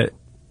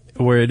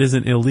where it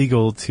isn't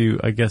illegal to,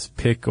 I guess,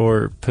 pick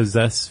or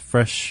possess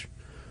fresh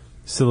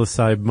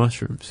psilocybe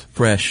mushrooms.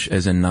 Fresh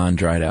as in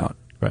non-dried out.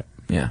 Right.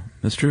 Yeah,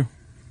 that's true.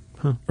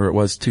 Huh. Or it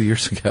was 2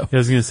 years ago. I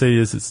was going to say,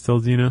 is it still,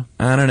 do you know?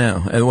 I don't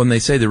know. And when they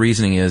say the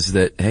reasoning is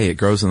that, hey, it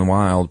grows in the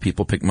wild,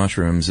 people pick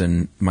mushrooms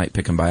and might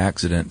pick them by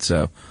accident,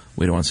 so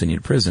we don't want to send you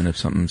to prison if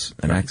something's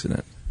an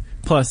accident.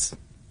 Plus,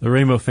 the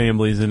Rainbow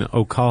family's in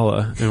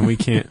Ocala, and we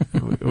can't,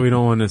 we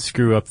don't want to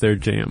screw up their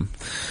jam.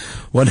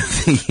 One of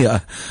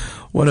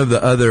the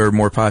other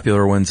more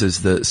popular ones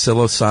is the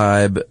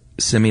psilocybe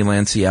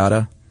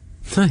semilanceata.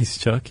 Nice,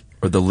 Chuck.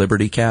 Or the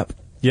Liberty cap.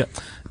 Yep.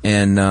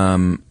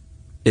 And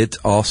it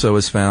also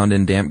is found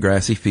in damp,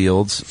 grassy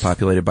fields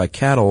populated by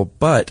cattle,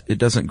 but it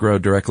doesn't grow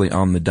directly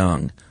on the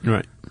dung.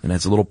 Right. It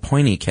has a little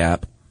pointy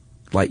cap,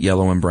 light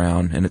yellow and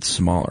brown, and it's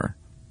smaller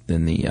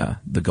than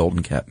the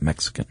golden cap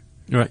Mexican.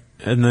 Right.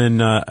 And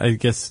then I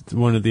guess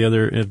one of the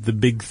other of the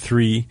big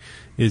three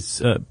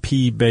is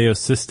P.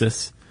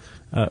 baeocystis,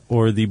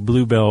 or the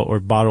bluebell or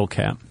bottle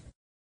cap.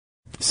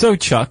 So,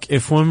 Chuck,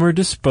 if one were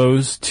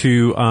disposed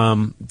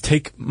to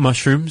take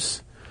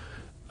mushrooms,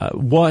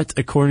 what,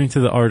 according to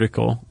the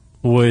article,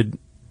 would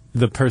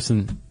the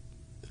person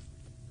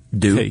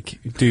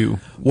do?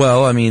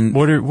 Well, I mean,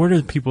 what are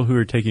the people who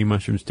are taking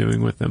mushrooms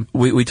doing with them?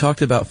 We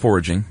talked about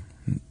foraging.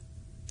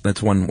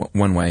 That's one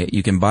way.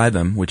 You can buy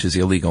them, which is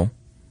illegal,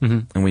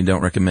 and we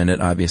don't recommend it,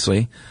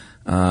 obviously.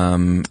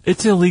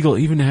 It's illegal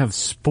even to have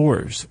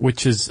spores,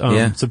 which is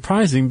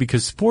surprising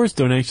because spores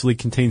don't actually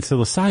contain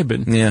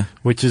psilocybin,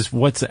 which is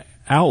what's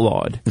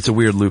outlawed. It's a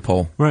weird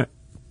loophole. Right.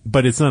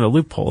 But it's not a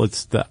loophole.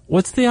 It's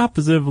what's the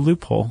opposite of a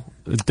loophole?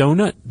 The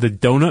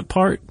donut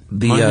part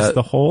minus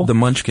the hole? The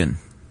munchkin.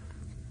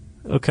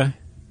 Okay.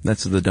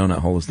 That's the donut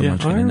hole is the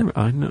munchkin.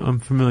 I know. I'm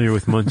familiar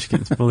with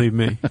munchkins, believe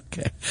me.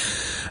 Okay.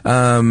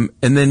 And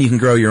then you can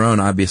grow your own,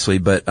 obviously,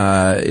 but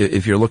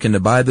if you're looking to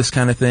buy this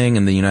kind of thing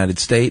in the United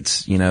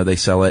States, they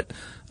sell it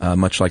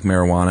much like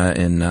marijuana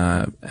in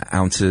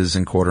ounces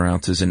and quarter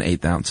ounces and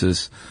eighth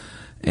ounces.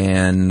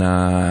 And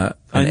I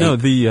know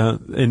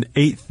an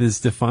eighth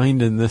is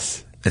defined in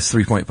this. It's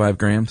 3.5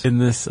 grams? In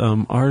this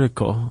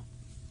article.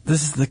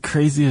 This is the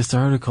craziest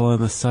article on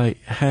the site.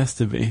 It has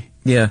to be.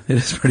 Yeah, it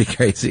is pretty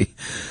crazy.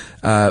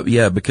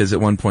 Because at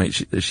one point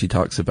she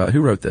talks about,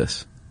 who wrote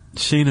this?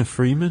 Shana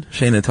Freeman?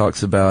 Shana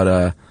talks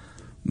about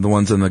the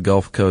ones on the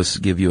Gulf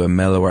Coast give you a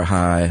mellower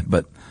high,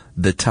 but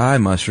the Thai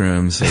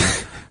mushrooms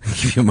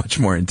give you a much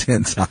more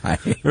intense high.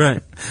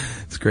 Right.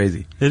 It's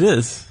crazy. It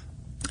is.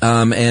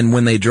 And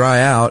when they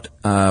dry out,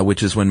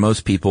 which is when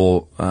most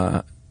people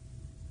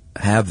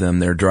have them,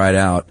 they're dried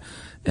out,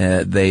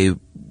 they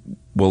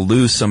will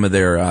lose some of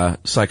their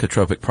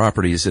psychotropic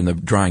properties in the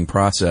drying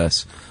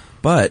process,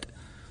 but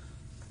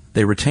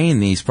they retain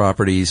these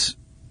properties,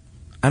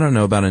 I don't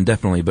know about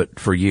indefinitely, but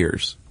for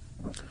years.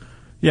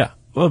 Yeah.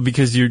 Well,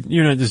 because you're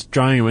not just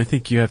drying them. I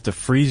think you have to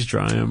freeze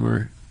dry them,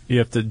 or you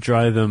have to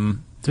dry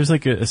them. There's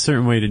like a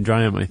certain way to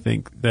dry them, I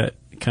think, that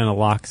kind of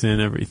locks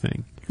in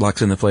everything.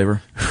 Locks in the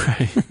flavor?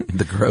 Right.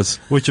 The gross.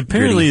 Which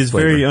apparently is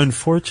flavor. Very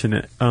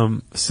unfortunate.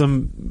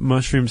 Some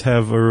mushrooms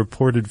have a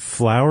reported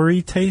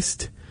flowery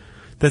taste.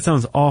 That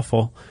sounds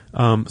awful.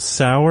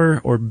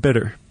 Sour or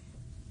bitter.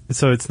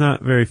 So it's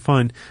not very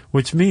fun,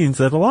 which means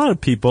that a lot of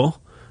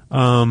people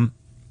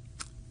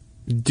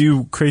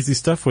do crazy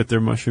stuff with their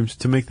mushrooms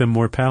to make them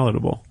more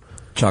palatable.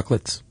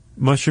 Chocolates.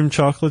 Mushroom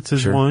chocolates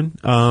is one.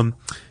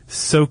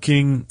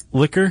 Soaking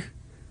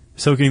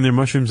their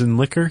mushrooms in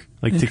liquor,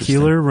 like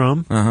tequila or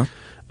rum. Uh-huh.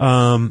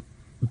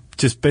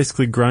 just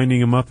basically grinding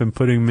them up and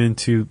putting them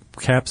into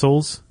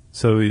capsules,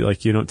 so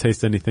like you don't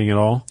taste anything at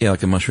all. Yeah,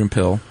 like a mushroom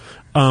pill.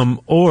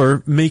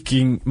 Or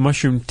making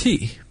mushroom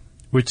tea,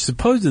 which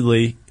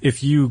supposedly,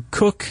 if you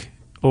cook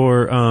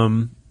or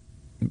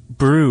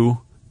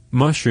brew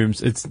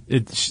mushrooms,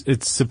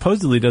 it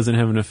supposedly doesn't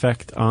have an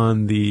effect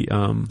on the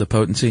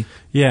potency.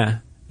 Yeah,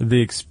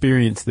 the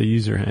experience the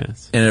user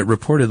has, and it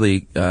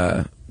reportedly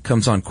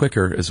comes on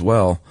quicker as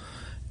well.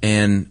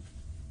 And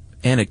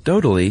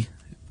anecdotally,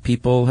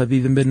 people have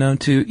even been known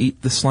to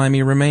eat the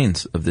slimy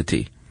remains of the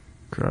tea.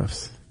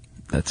 Gross.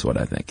 That's what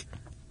I think.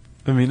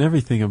 I mean,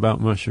 everything about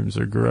mushrooms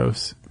are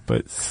gross,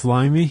 but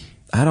slimy?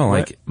 I don't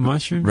like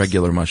mushrooms.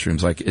 Regular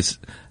mushrooms.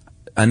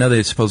 I know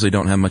they supposedly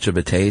don't have much of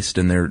a taste,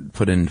 and they're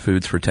put in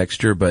foods for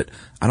texture, but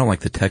I don't like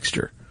the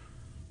texture.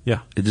 Yeah.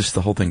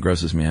 The whole thing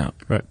grosses me out.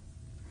 Right.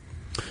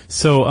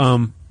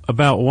 So,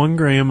 about 1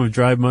 gram of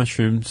dried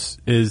mushrooms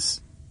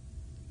is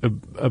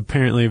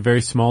apparently a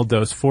very small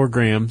dose. 4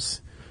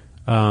 grams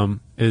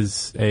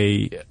is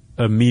a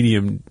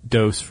medium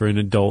dose for an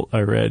adult,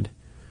 I read.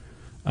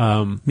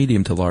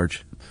 Medium to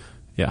large.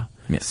 Yeah.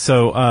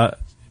 So,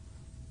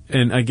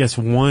 and I guess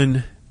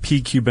 1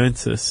 P.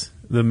 cubensis,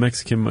 the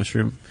Mexican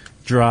mushroom,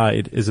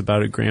 dried is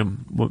about 1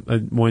 gram,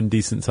 one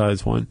decent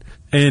sized one.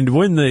 And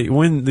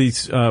when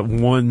these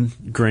 1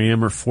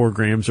 gram or 4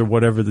 grams or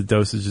whatever the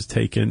dosage is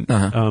taken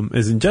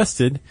is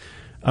ingested,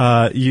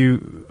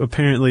 you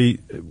apparently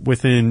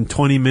within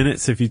 20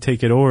 minutes, if you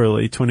take it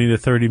orally, 20 to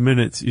 30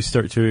 minutes, you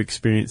start to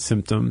experience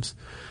symptoms,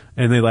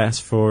 and they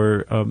last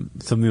for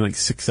something like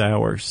 6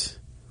 hours,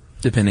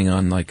 depending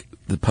on like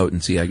the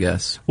potency, I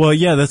guess. Well,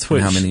 yeah, that's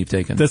what how many you've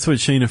taken. That's what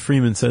Shayna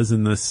Freeman says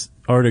in this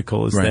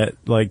article, is that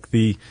like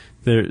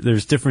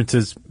there's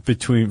differences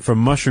from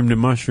mushroom to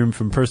mushroom,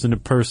 from person to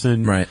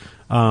person. Right.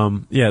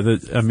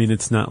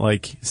 It's not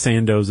like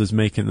Sandoz is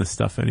making this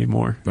stuff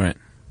anymore. Right.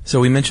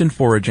 So we mentioned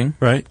foraging.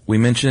 Right. We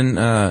mentioned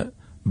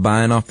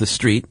buying off the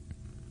street,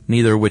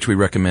 neither of which we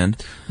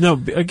recommend. No,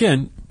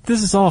 again,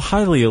 this is all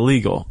highly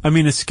illegal. I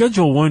mean, a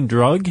Schedule 1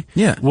 drug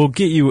will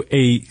get you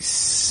a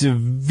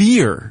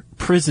severe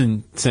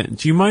prison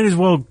sentence. You might as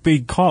well be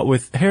caught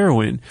with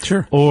heroin.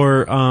 Sure.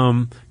 Or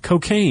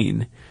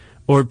cocaine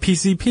or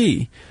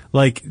PCP.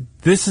 Like,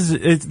 this is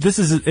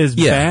as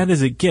bad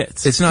as it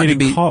gets. It's not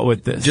getting caught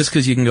with this. Just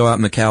because you can go out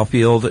in the cow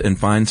field and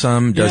find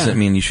some doesn't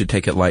mean you should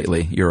take it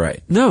lightly. You're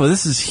right. No,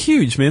 this is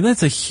huge, man.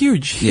 That's a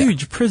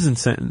huge prison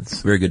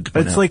sentence. Very good to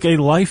point It's out. like a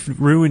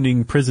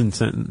life-ruining prison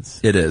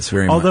sentence. It is,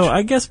 very much. Although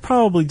I guess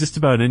probably just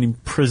about any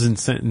prison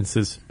sentence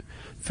is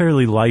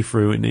fairly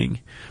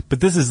life-ruining.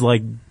 But this is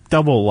like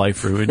double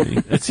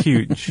life-ruining. That's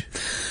huge.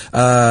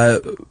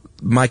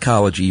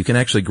 Mycology. You can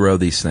actually grow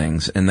these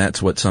things, and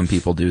that's what some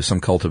people do.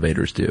 Some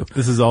cultivators do.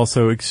 This is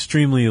also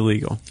extremely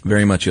illegal.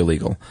 Very much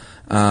illegal.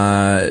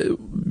 And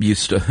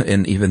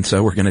even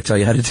so, we're going to tell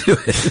you how to do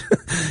it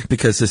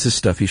because this is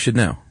stuff you should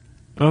know.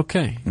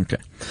 Okay.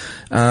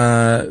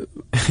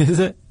 Is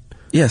it?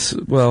 Yes.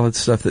 Well, it's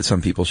stuff that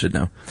some people should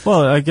know.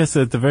 Well, I guess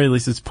at the very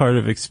least, it's part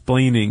of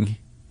explaining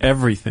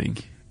everything.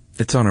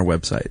 It's on our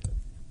website.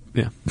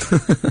 Yeah.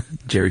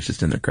 Jerry's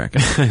just in there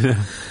cracking. I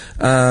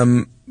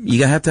know.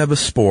 You have to have a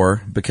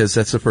spore because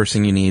that's the first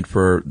thing you need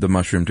for the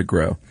mushroom to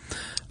grow.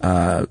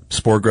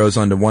 Spore grows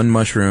onto 1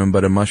 mushroom,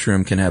 but a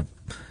mushroom can have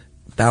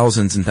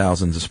thousands and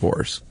thousands of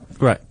spores.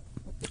 Right.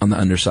 On the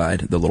underside,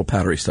 the little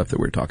powdery stuff that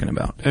we were talking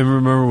about. And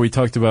remember we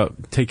talked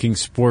about taking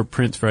spore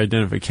prints for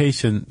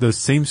identification. Those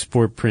same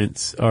spore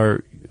prints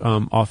are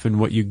often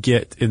what you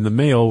get in the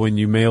mail when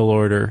you mail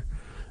order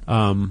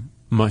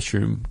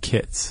mushroom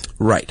kits.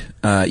 Right.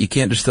 You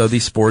can't just throw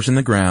these spores in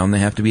the ground. They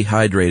have to be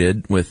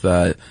hydrated with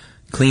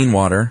clean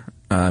water,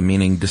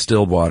 meaning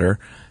distilled water.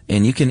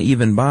 And you can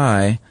even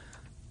buy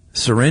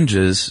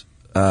syringes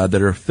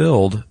that are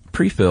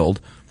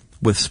pre-filled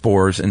with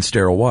spores and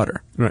sterile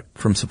water. Right.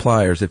 From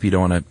suppliers if you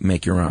don't want to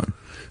make your own.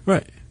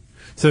 Right.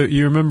 So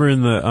you remember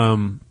in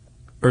the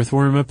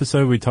earthworm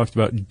episode we talked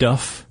about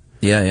duff?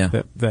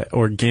 Yeah. That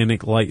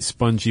organic, light,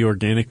 spongy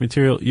organic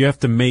material. You have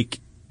to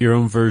make your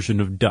own version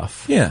of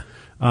duff. Yeah.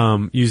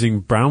 Using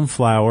brown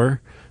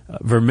flour,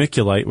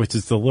 vermiculite, which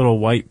is the little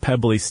white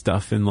pebbly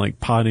stuff in like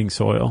potting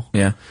soil.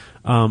 Yeah.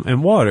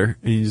 And water.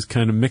 And you just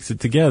kind of mix it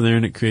together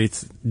and it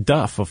creates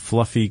duff, a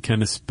fluffy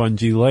kind of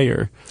spongy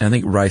layer. And I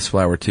think rice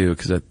flour too,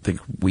 because I think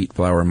wheat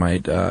flour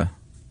might, it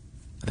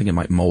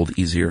might mold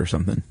easier or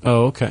something.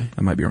 Oh, okay.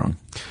 I might be wrong.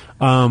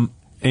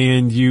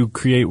 And you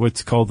create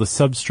what's called the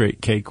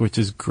substrate cake, which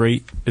is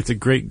great. It's a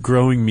great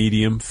growing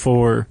medium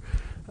for,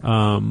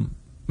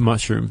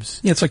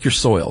 mushrooms. Yeah, it's like your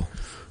soil.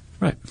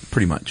 Right.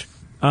 Pretty much.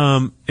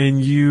 And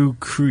you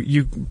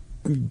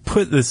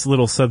put this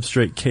little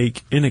substrate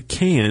cake in a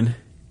can,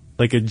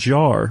 like a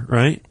jar,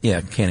 right?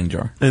 Yeah, canning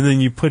jar. And then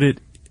you put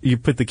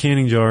the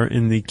canning jar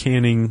in the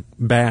canning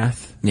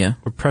bath. Yeah.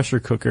 Or pressure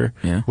cooker.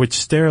 Yeah. Which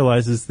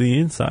sterilizes the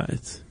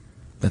insides.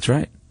 That's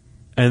right.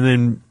 And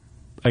then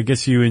I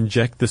guess you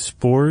inject the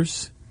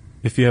spores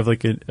if you have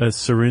like a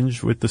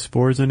syringe with the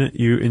spores in it,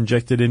 you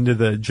inject it into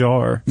the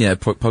jar. Yeah,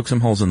 poke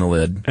some holes in the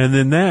lid. And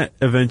then that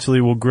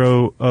eventually will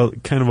grow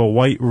kind of a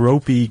white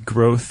ropey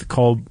growth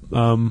called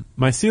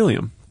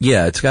mycelium.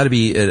 Yeah, it's got to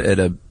be at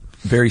a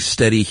very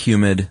steady,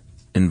 humid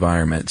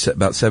environment. It's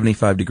about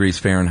 75 degrees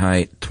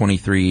Fahrenheit,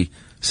 23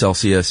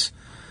 Celsius.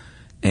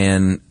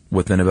 And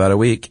within about a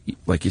week,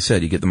 like you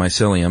said, you get the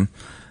mycelium.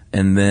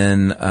 And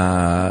then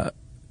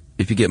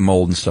if you get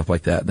mold and stuff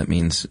like that, that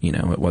means,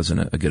 it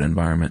wasn't a good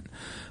environment.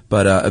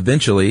 But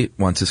eventually,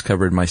 once it's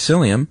covered in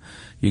mycelium,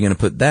 you're going to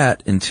put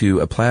that into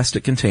a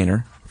plastic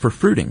container for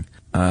fruiting,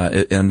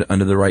 and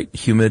under the right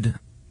humid,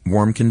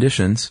 warm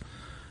conditions,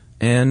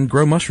 and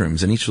grow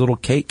mushrooms. And each little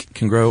cake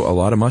can grow a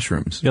lot of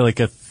mushrooms. Yeah, like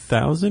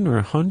 1,000 or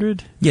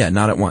 100? Yeah,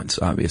 not at once,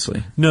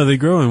 obviously. No, they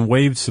grow in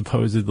waves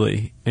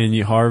supposedly, and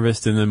you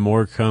harvest, and then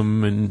more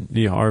come, and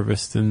you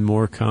harvest, and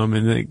more come,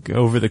 and then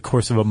over the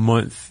course of a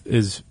month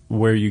is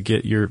where you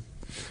get your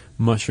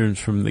mushrooms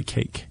from the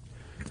cake.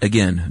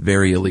 Again,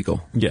 very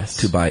illegal. Yes.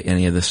 To buy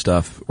any of this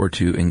stuff or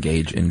to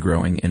engage in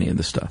growing any of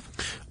this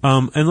stuff.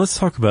 And let's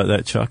talk about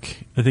that, Chuck.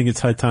 I think it's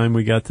high time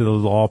we got to the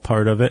law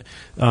part of it.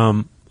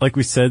 Like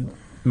we said,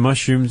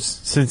 mushrooms,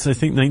 since I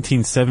think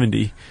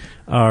 1970,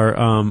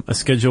 are a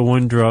Schedule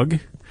 1 drug.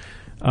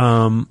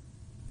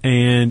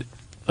 And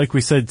like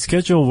we said,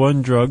 Schedule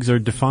 1 drugs are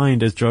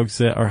defined as drugs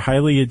that are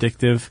highly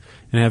addictive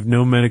and have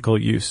no medical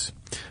use,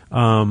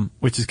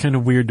 which is kind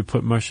of weird to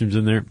put mushrooms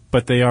in there,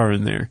 but they are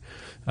in there.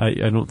 I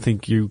don't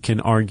think you can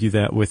argue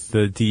that with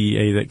the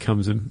DEA that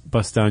comes and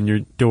busts down your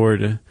door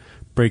to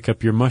break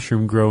up your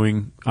mushroom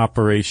growing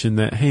operation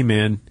that, hey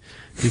man,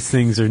 these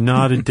things are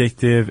not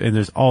addictive and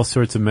there's all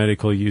sorts of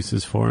medical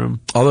uses for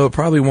them. Although it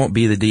probably won't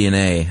be the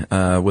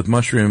DNA. With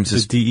mushrooms,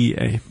 the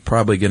DEA.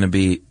 Probably going to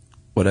be,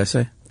 what'd I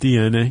say?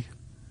 DNA.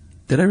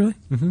 Did I really?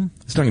 Mm-hmm.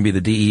 It's not going to be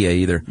the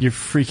DEA either. You're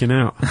freaking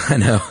out. I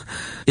know.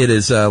 It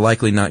is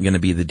likely not going to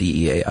be the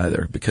DEA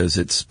either, because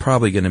it's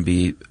probably going to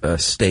be a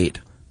state.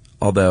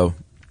 Although,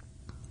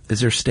 is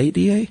there state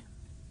DEA?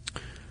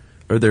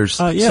 Or there's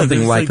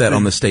something like that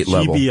on the state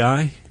level?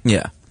 GBI?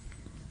 Yeah.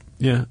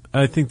 Yeah,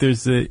 I think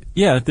there's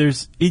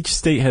each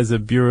state has a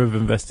Bureau of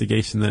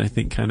Investigation that I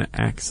think kind of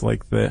acts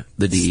like the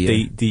DEA.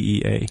 State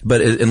DEA.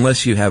 But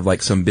unless you have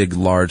like some big,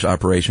 large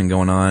operation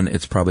going on,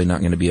 it's probably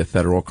not going to be a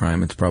federal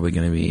crime. It's probably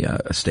going to be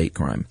a state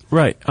crime.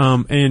 Right.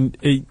 And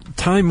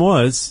time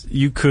was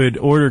you could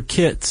order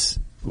kits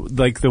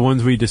like the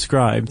ones we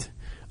described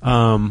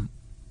on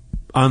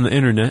the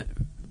internet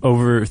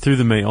through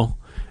the mail.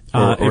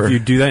 If you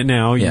do that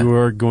now, you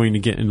are going to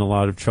get in a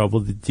lot of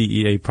trouble. The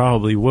DEA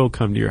probably will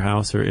come to your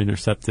house or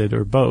intercept it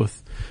or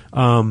both.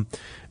 And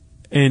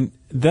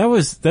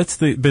that's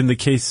been the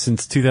case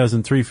since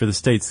 2003 for the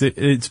states.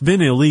 It's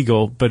been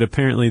illegal, but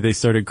apparently they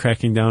started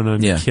cracking down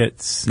on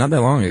kits. Not that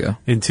long ago.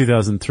 In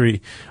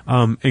 2003.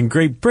 In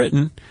Great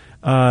Britain,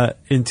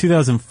 in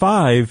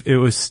 2005, it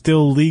was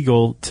still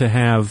legal to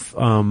have,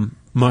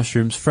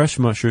 mushrooms, fresh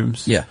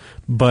mushrooms. Yeah.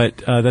 But,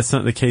 that's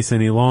not the case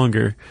any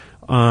longer.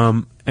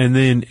 And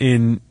then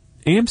in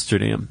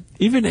Amsterdam,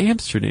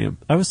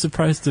 I was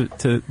surprised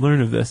to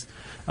learn of this.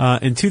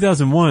 In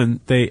 2001,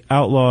 they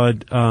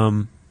outlawed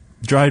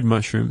dried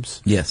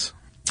mushrooms. Yes.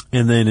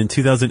 And then in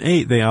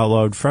 2008, they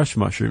outlawed fresh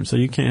mushrooms. So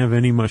you can't have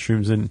any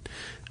mushrooms in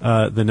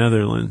the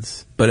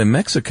Netherlands. But in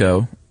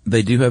Mexico,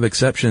 they do have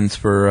exceptions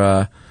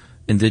for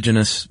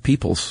indigenous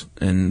peoples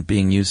and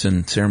being used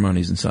in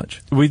ceremonies and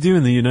such. We do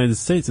in the United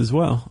States as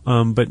well,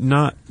 but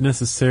not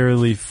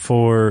necessarily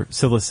for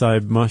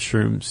psilocybe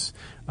mushrooms.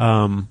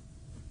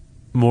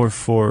 More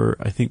for,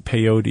 I think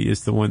peyote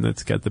is the one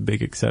that's got the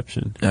big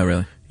exception. Oh,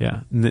 really? Yeah.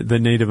 The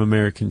Native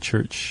American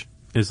Church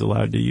is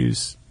allowed to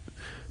use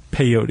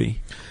peyote.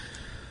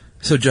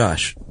 So,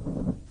 Josh,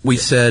 we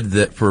said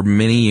that for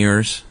many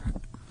years,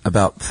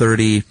 about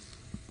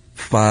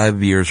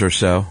 35 years or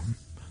so,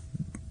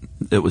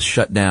 it was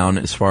shut down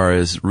as far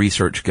as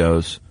research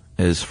goes,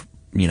 as,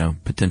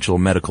 potential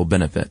medical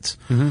benefits.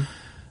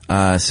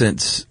 Mm-hmm.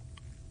 Since,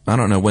 I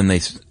don't know when they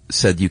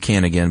said you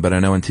can again, but I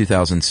know in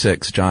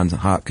 2006, Johns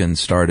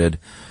Hopkins started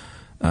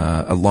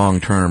a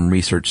long-term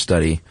research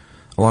study,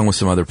 along with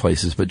some other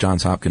places, but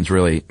Johns Hopkins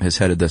really has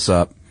headed this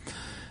up.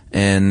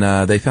 And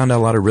they found out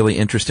a lot of really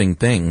interesting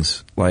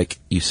things, like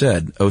you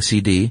said,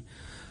 OCD,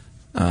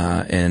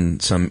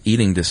 and some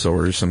eating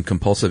disorders, some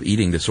compulsive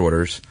eating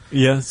disorders.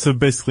 Yeah, so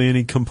basically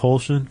any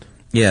compulsion?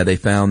 Yeah, they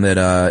found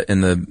that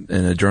in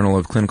a Journal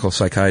of Clinical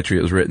Psychiatry,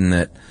 it was written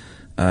that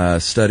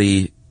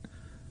study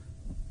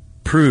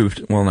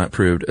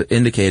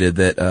indicated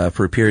that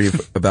for a period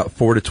of about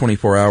 4 to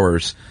 24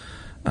 hours,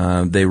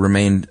 they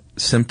remained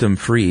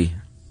symptom-free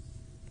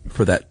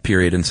for that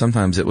period, and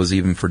sometimes it was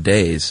even for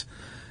days,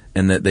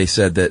 and that they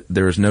said that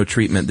there is no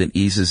treatment that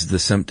eases the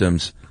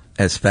symptoms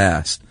as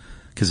fast,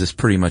 because it's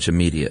pretty much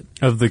immediate.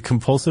 Of the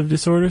compulsive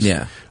disorders?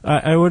 Yeah.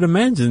 I would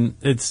imagine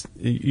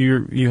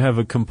you have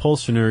a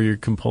compulsion, or your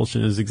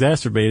compulsion is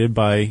exacerbated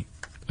by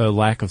a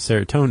lack of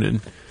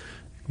serotonin.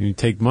 You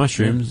take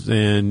mushrooms,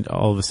 and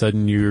all of a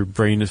sudden your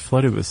brain is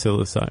flooded with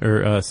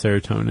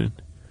serotonin.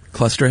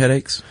 Cluster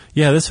headaches?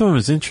 Yeah, this one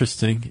was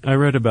interesting. I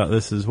read about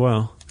this as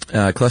well.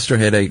 Cluster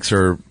headaches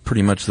are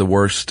pretty much the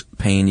worst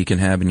pain you can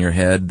have in your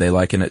head. They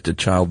liken it to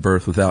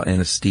childbirth without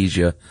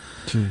anesthesia.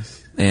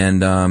 Jeez.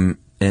 And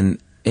in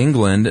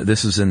England,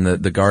 this is in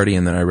the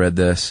Guardian that I read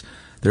this,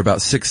 there are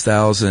about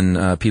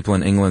 6,000 people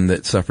in England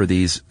that suffer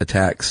these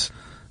attacks,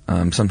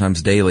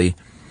 sometimes daily,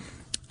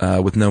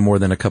 with no more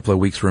than a couple of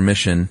weeks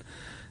remission.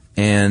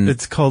 And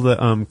it's called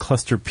the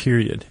cluster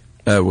period.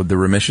 With the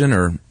remission,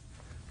 or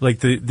like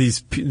these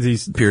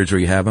periods where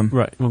you have them?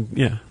 Right. Well,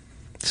 yeah.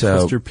 So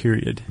cluster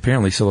period.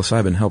 Apparently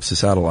psilocybin helps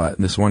us out a lot.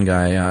 This one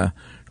guy,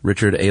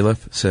 Richard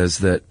Aliff, says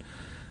that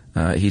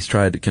he's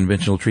tried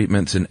conventional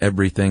treatments and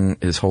everything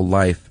his whole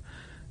life,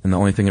 and the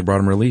only thing that brought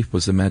him relief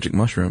was the magic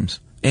mushrooms.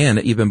 And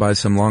even by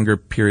some longer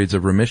periods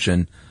of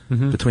remission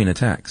between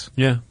attacks.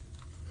 Yeah.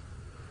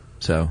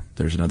 So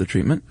there's another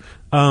treatment.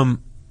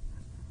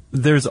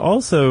 There's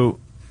also,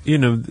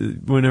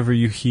 whenever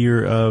you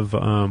hear of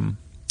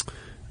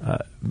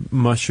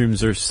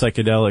mushrooms or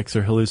psychedelics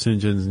or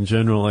hallucinogens in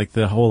general, like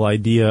the whole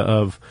idea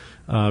of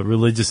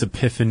religious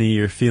epiphany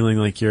or feeling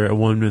like you're at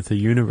one with the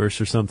universe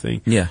or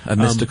something. Yeah, a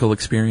mystical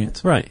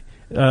experience. Right.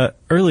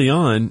 Early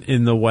on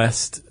in the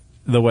West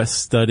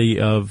study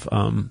of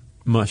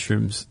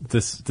mushrooms,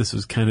 this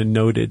was kind of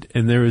noted,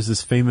 and there was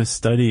this famous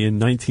study in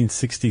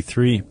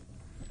 1963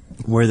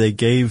 where they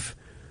gave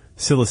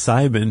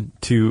psilocybin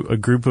to a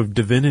group of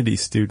divinity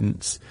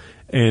students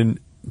and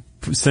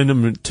sent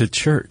them to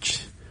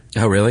church.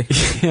 Oh, really?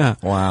 Yeah.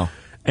 Wow.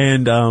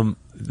 And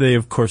they,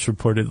 of course,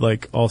 reported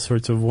like all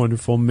sorts of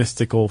wonderful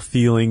mystical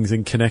feelings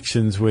and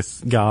connections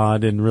with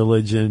God and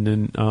religion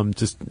and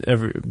just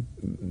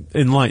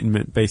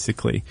enlightenment,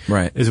 basically.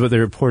 Right. Is what they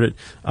reported.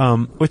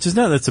 Which is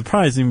not that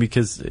surprising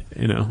because,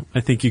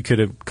 I think you could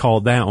have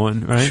called that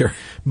one, right? Sure.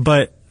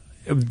 But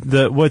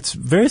what's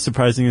very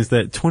surprising is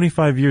that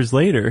 25 years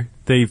later,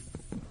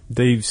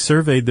 they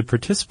surveyed the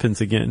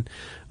participants again,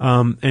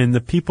 and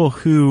the people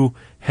who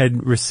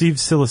had received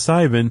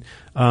psilocybin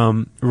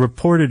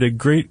reported a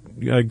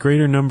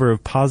greater number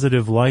of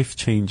positive life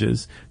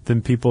changes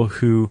than people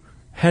who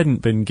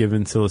hadn't been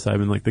given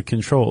psilocybin, like the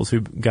controls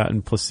who'd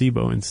gotten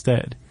placebo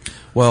instead.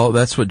 Well,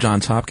 that's what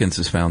Johns Hopkins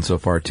has found so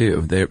far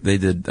too. They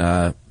did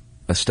a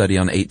study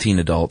on 18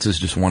 adults. This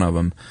is just one of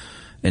them.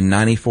 And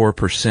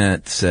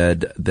 94%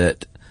 said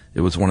that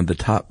it was one of the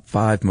top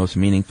 5 most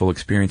meaningful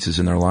experiences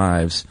in their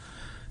lives.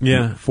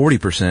 Yeah.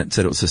 40%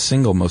 said it was the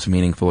single most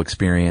meaningful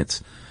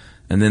experience.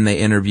 And then they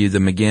interviewed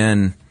them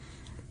again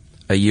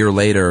a year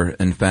later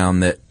and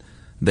found that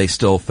they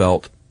still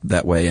felt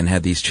that way and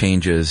had these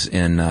changes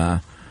in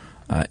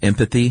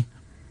empathy,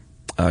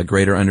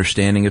 greater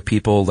understanding of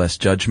people, less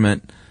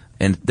judgment.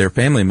 And their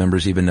family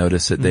members even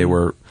noticed that they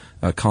were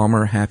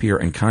calmer, happier,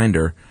 and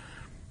kinder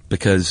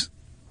because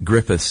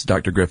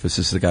Dr. Griffiths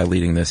is the guy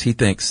leading this. He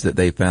thinks that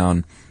they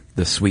found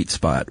the sweet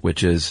spot,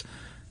 which is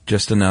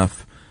just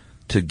enough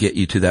to get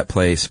you to that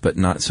place, but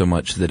not so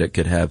much that it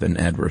could have an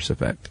adverse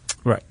effect.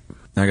 Right.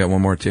 I got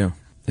one more too,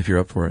 if you're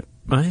up for it.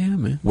 I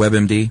am, man.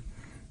 WebMD.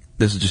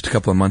 This was just a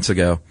couple of months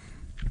ago.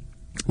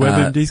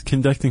 WebMD's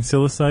conducting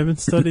psilocybin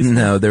studies?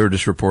 No, they were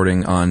just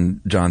reporting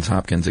on Johns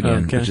Hopkins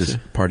again, which is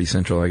Party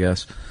Central, I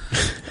guess.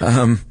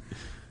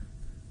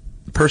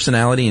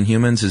 Personality in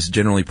humans is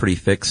generally pretty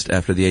fixed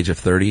after the age of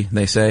 30,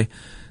 they say.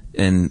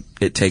 And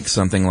it takes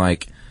something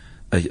like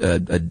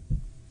a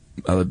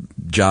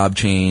job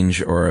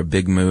change or a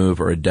big move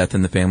or a death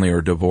in the family or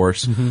a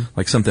divorce,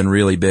 like something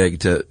really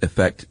big to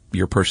affect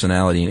your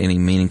personality in any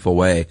meaningful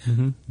way,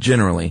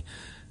 generally,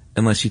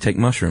 unless you take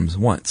mushrooms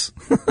once.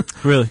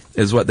 Really?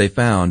 Is what they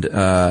found.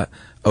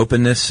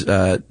 Openness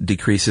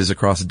decreases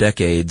across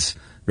decades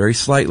very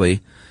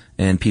slightly,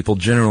 and people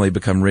generally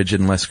become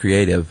rigid and less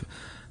creative.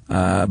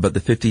 But the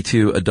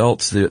 52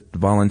 adults that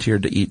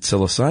volunteered to eat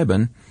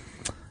psilocybin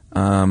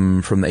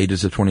from the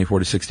ages of 24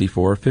 to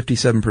 64,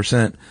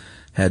 57%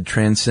 had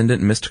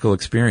transcendent mystical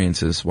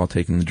experiences while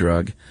taking the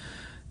drug.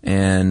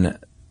 And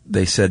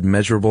they said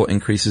measurable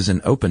increases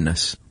in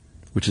openness,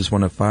 which is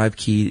one of 5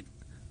 key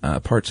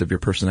parts of your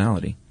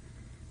personality.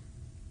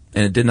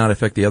 And it did not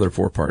affect the other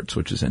 4 parts,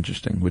 which is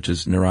interesting, which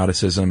is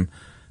neuroticism,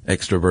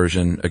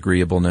 extroversion,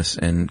 agreeableness,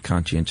 and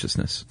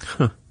conscientiousness.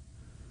 Huh.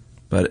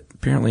 But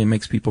apparently it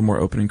makes people more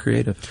open and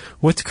creative.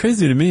 What's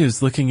crazy to me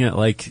is looking at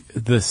like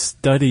the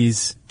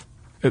studies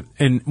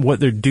and what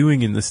they're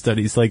doing in the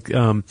studies. Like,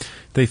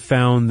 they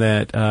found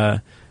that,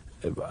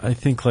 I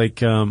think like,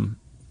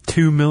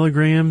 2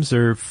 milligrams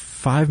or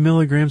 5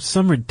 milligrams,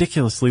 some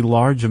ridiculously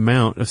large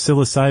amount of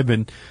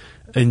psilocybin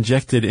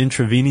injected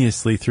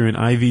intravenously through an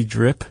IV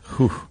drip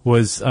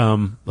was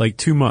like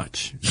too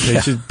much.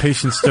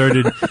 Patients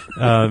started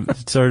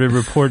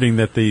reporting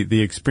that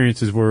the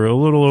experiences were a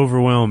little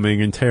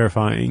overwhelming and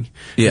terrifying.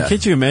 Yeah. And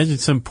can't you imagine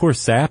some poor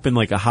sap in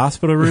like a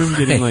hospital room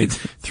getting like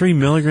 3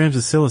 milligrams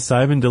of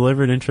psilocybin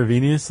delivered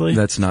intravenously?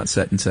 That's not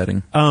set and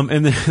setting.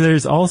 And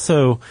there's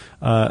also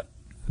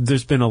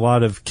there's been a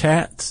lot of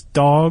cats,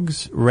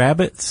 dogs,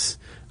 rabbits,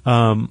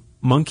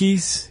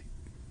 monkeys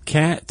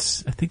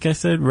cats, I think I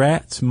said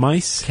rats,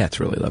 mice. Cats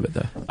really love it,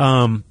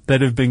 though.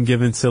 That have been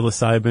given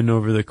psilocybin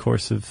over the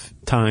course of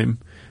time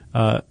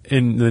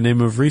in the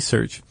name of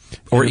research.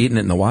 Or eating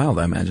it in the wild,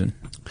 I imagine.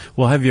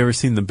 Well, have you ever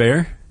seen The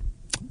Bear?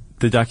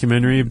 The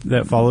documentary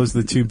that follows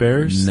the two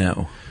bears?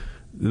 No.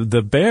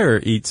 The bear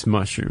eats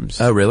mushrooms.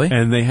 Oh, really?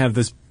 And they have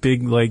this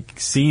big, like,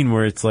 scene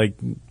where it's, like,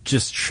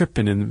 just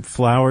tripping and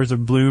flowers are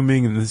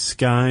blooming and the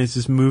sky is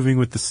just moving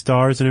with the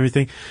stars and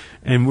everything.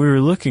 And we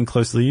were looking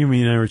closely. You,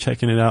 me, and I were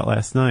checking it out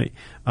last night.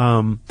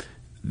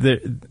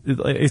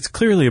 It's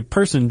clearly a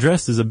person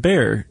dressed as a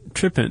bear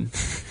tripping.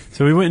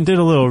 So we went and did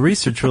a little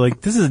research. We're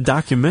like, this is a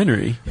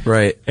documentary.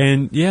 Right.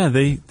 And, yeah,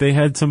 they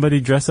had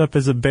somebody dress up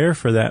as a bear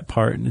for that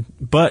part.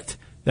 But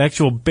the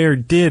actual bear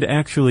did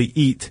actually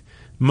eat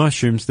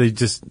mushrooms. They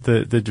just,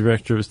 the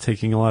director was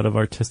taking a lot of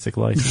artistic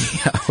license.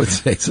 Yeah, I would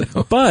say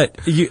so. But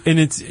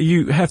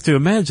you have to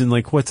imagine,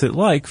 like, what's it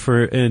like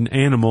for an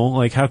animal?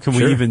 Like, how can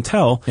we even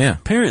tell? Yeah.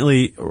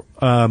 Apparently,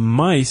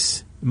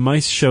 mice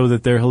show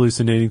that they're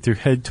hallucinating through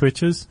head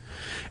twitches.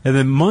 And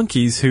then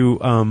monkeys who,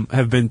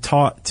 have been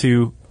taught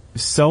to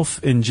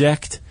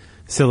self-inject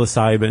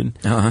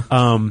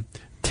psilocybin,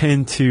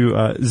 tend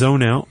to,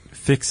 zone out.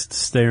 Fixed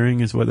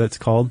staring is what that's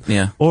called.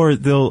 Yeah. Or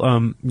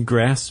they'll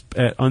grasp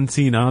at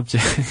unseen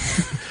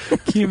objects.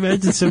 Can you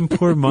imagine some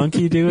poor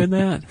monkey doing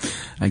that?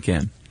 I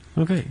can.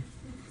 Okay.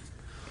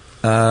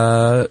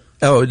 To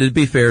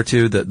be fair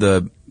too,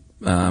 the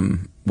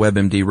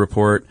WebMD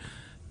report,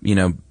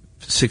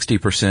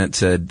 60%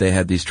 said they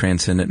had these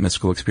transcendent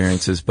mystical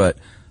experiences, but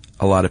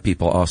a lot of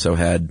people also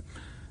had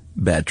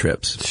bad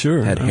trips.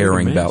 Sure. Had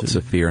harrowing bouts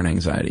of fear and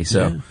anxiety.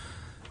 So,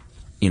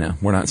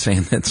 we're not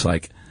saying that's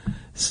like,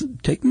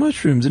 take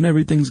mushrooms and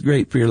everything's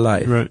great for your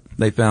life. Right.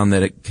 They found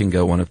that it can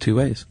go one of two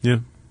ways. Yeah.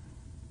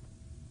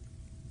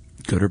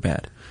 Good or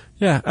bad.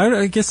 Yeah,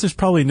 I guess there's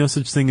probably no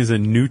such thing as a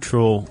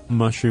neutral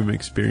mushroom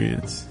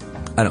experience.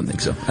 I don't think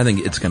so. I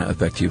think it's going to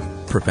affect you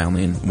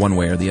profoundly in one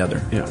way or the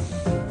other. Yeah.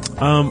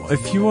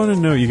 If you want to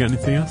know, you got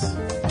anything else?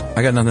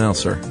 I got nothing else,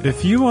 sir.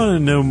 If you want to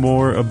know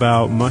more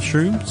about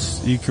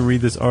mushrooms, you can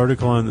read this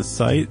article on the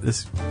site,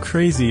 this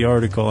crazy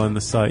article on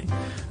the site,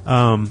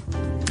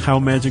 How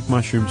Magic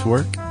Mushrooms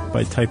Work,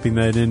 by typing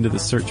that into the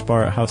search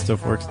bar at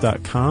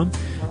howstuffworks.com.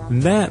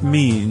 And that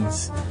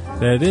means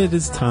that it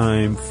is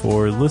time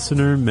for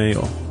listener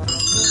mail.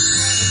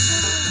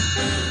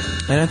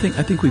 And I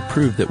think we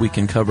proved that we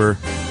can cover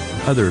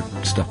other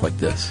stuff like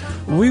this.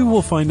 We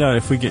will find out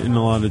if we get in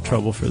a lot of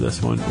trouble for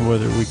this one,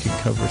 whether we can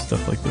cover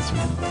stuff like this or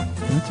not.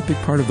 And it's a big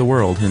part of the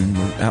world, and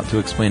we're out to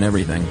explain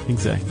everything.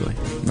 Exactly.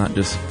 Not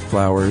just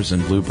flowers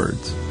and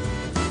bluebirds.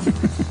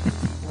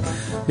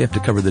 We have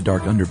to cover the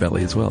dark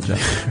underbelly as well,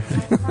 Jeff.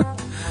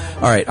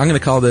 All right, I'm going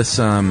to call this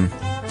from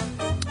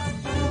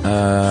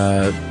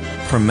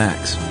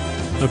Max.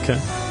 Okay.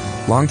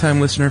 Long-time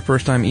listener,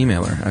 first-time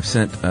emailer. I've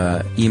sent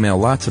email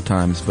lots of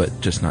times,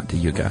 but just not to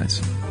you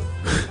guys.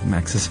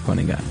 Max is a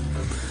funny guy.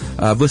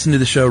 I've listened to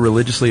the show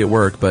religiously at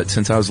work, but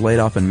since I was laid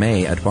off in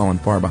May, I'd fallen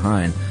far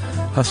behind.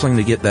 Hustling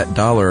to get that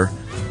dollar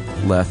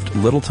left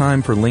little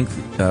time for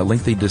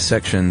lengthy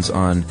dissections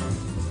on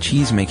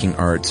cheese-making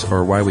arts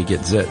or why we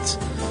get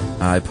zits.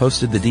 I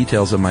posted the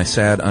details of my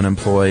sad,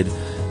 unemployed,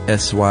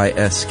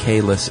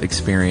 SYSK-less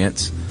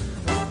experience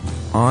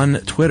on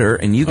Twitter,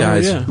 and you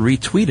guys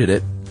retweeted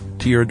it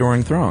to your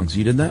adoring throngs.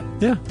 You did that?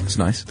 Yeah. That's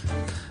nice.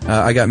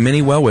 I got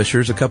many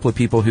well-wishers, a couple of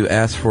people who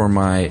asked for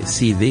my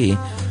CV.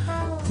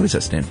 What does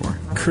that stand for?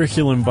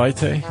 Curriculum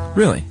vitae.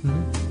 Really?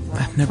 Mm-hmm.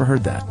 I've never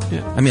heard that.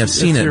 Yeah. I mean, I've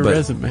seen it, your but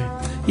resume.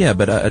 Yeah,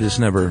 but I just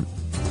never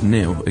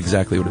knew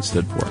exactly what it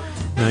stood for.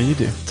 Now you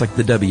do. It's like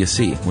the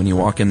WC. When you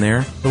walk in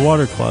there, the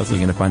water closet, you're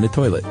going to find a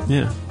toilet.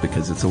 Yeah.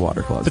 Because it's a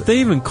water closet. But they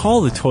even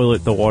call the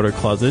toilet the water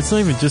closet. It's not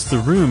even just the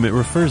room. It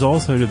refers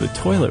also to the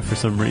toilet for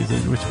some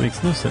reason, which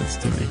makes no sense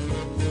to me.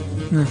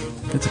 No,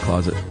 it's a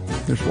closet.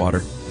 There's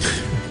water.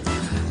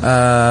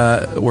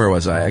 Where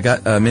was I? I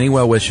got many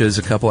well wishes,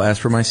 a couple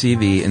asked for my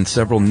CV, and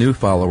several new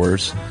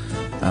followers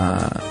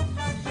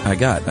I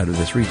got out of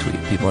this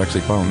retweet. People are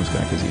actually following this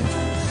guy because of you.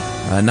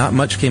 Not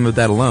much came of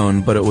that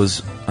alone, but it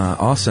was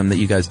awesome that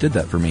you guys did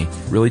that for me.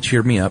 Really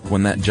cheered me up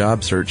when that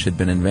job search had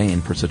been in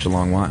vain for such a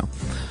long while.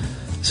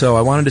 So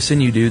I wanted to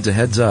send you dudes a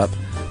heads up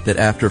that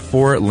after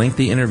 4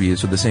 lengthy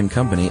interviews with the same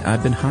company,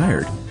 I've been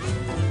hired.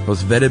 I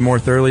was vetted more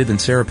thoroughly than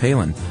Sarah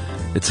Palin.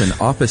 It's an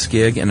office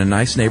gig in a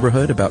nice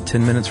neighborhood about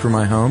 10 minutes from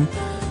my home,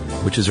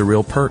 which is a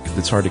real perk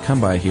that's hard to come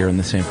by here in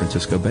the San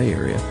Francisco Bay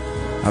Area.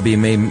 I'll be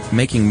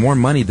making more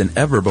money than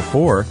ever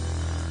before,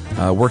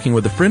 working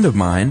with a friend of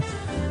mine,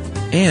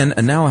 and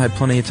now I had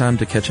plenty of time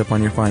to catch up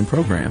on your fine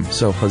program.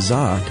 So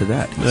huzzah to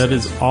that. That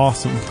is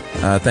awesome.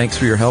 Thanks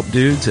for your help,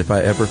 dudes. If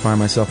I ever find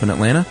myself in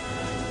Atlanta,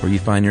 or you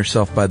find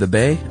yourself by the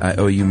Bay, I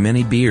owe you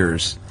many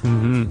beers.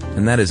 Mm-hmm.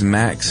 And that is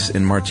Max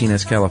in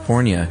Martinez,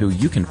 California, who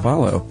you can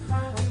follow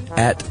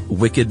at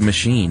Wicked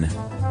Machine,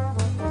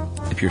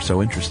 if you're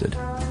so interested.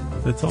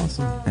 That's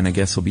awesome. And I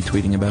guess he'll be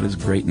tweeting about his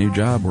great new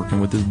job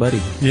working with his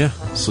buddy. Yeah.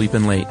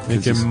 Sleeping late.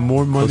 Making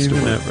more money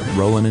than ever.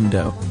 Rolling in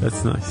dough.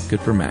 That's nice. Good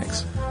for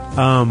Max.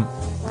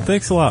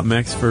 thanks a lot,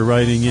 Max, for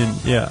writing in.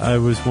 Yeah, I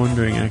was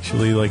wondering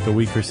actually like a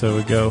week or so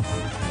ago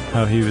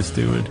how he was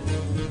doing.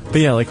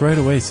 But yeah, like right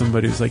away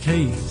somebody was like,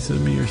 hey,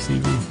 send me your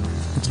CV.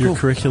 That's your cool.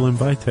 curriculum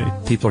vitae.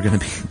 People are going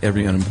to be,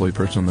 every unemployed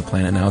person on the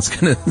planet now is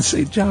going to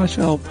say, Josh,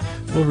 help.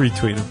 We'll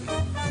retweet him.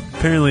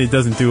 Apparently it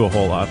doesn't do a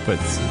whole lot, but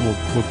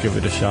we'll give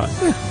it a shot.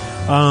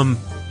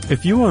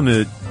 If you want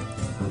to,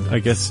 I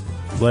guess,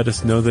 let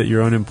us know that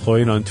you're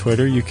unemployed on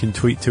Twitter, you can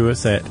tweet to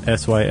us at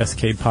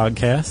SYSK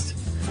Podcast.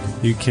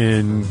 You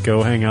can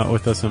go hang out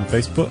with us on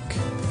Facebook.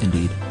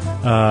 Indeed.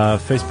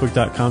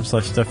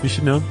 Facebook.com/Stuff You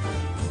Should Know.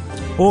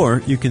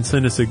 Or you can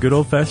send us a good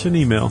old-fashioned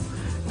email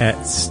at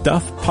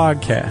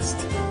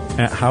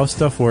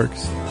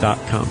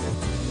stuffpodcast@howstuffworks.com.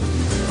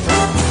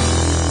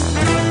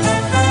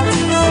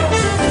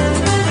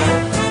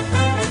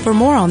 For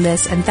more on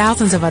this and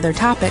thousands of other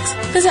topics,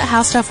 visit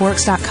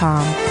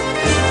howstuffworks.com.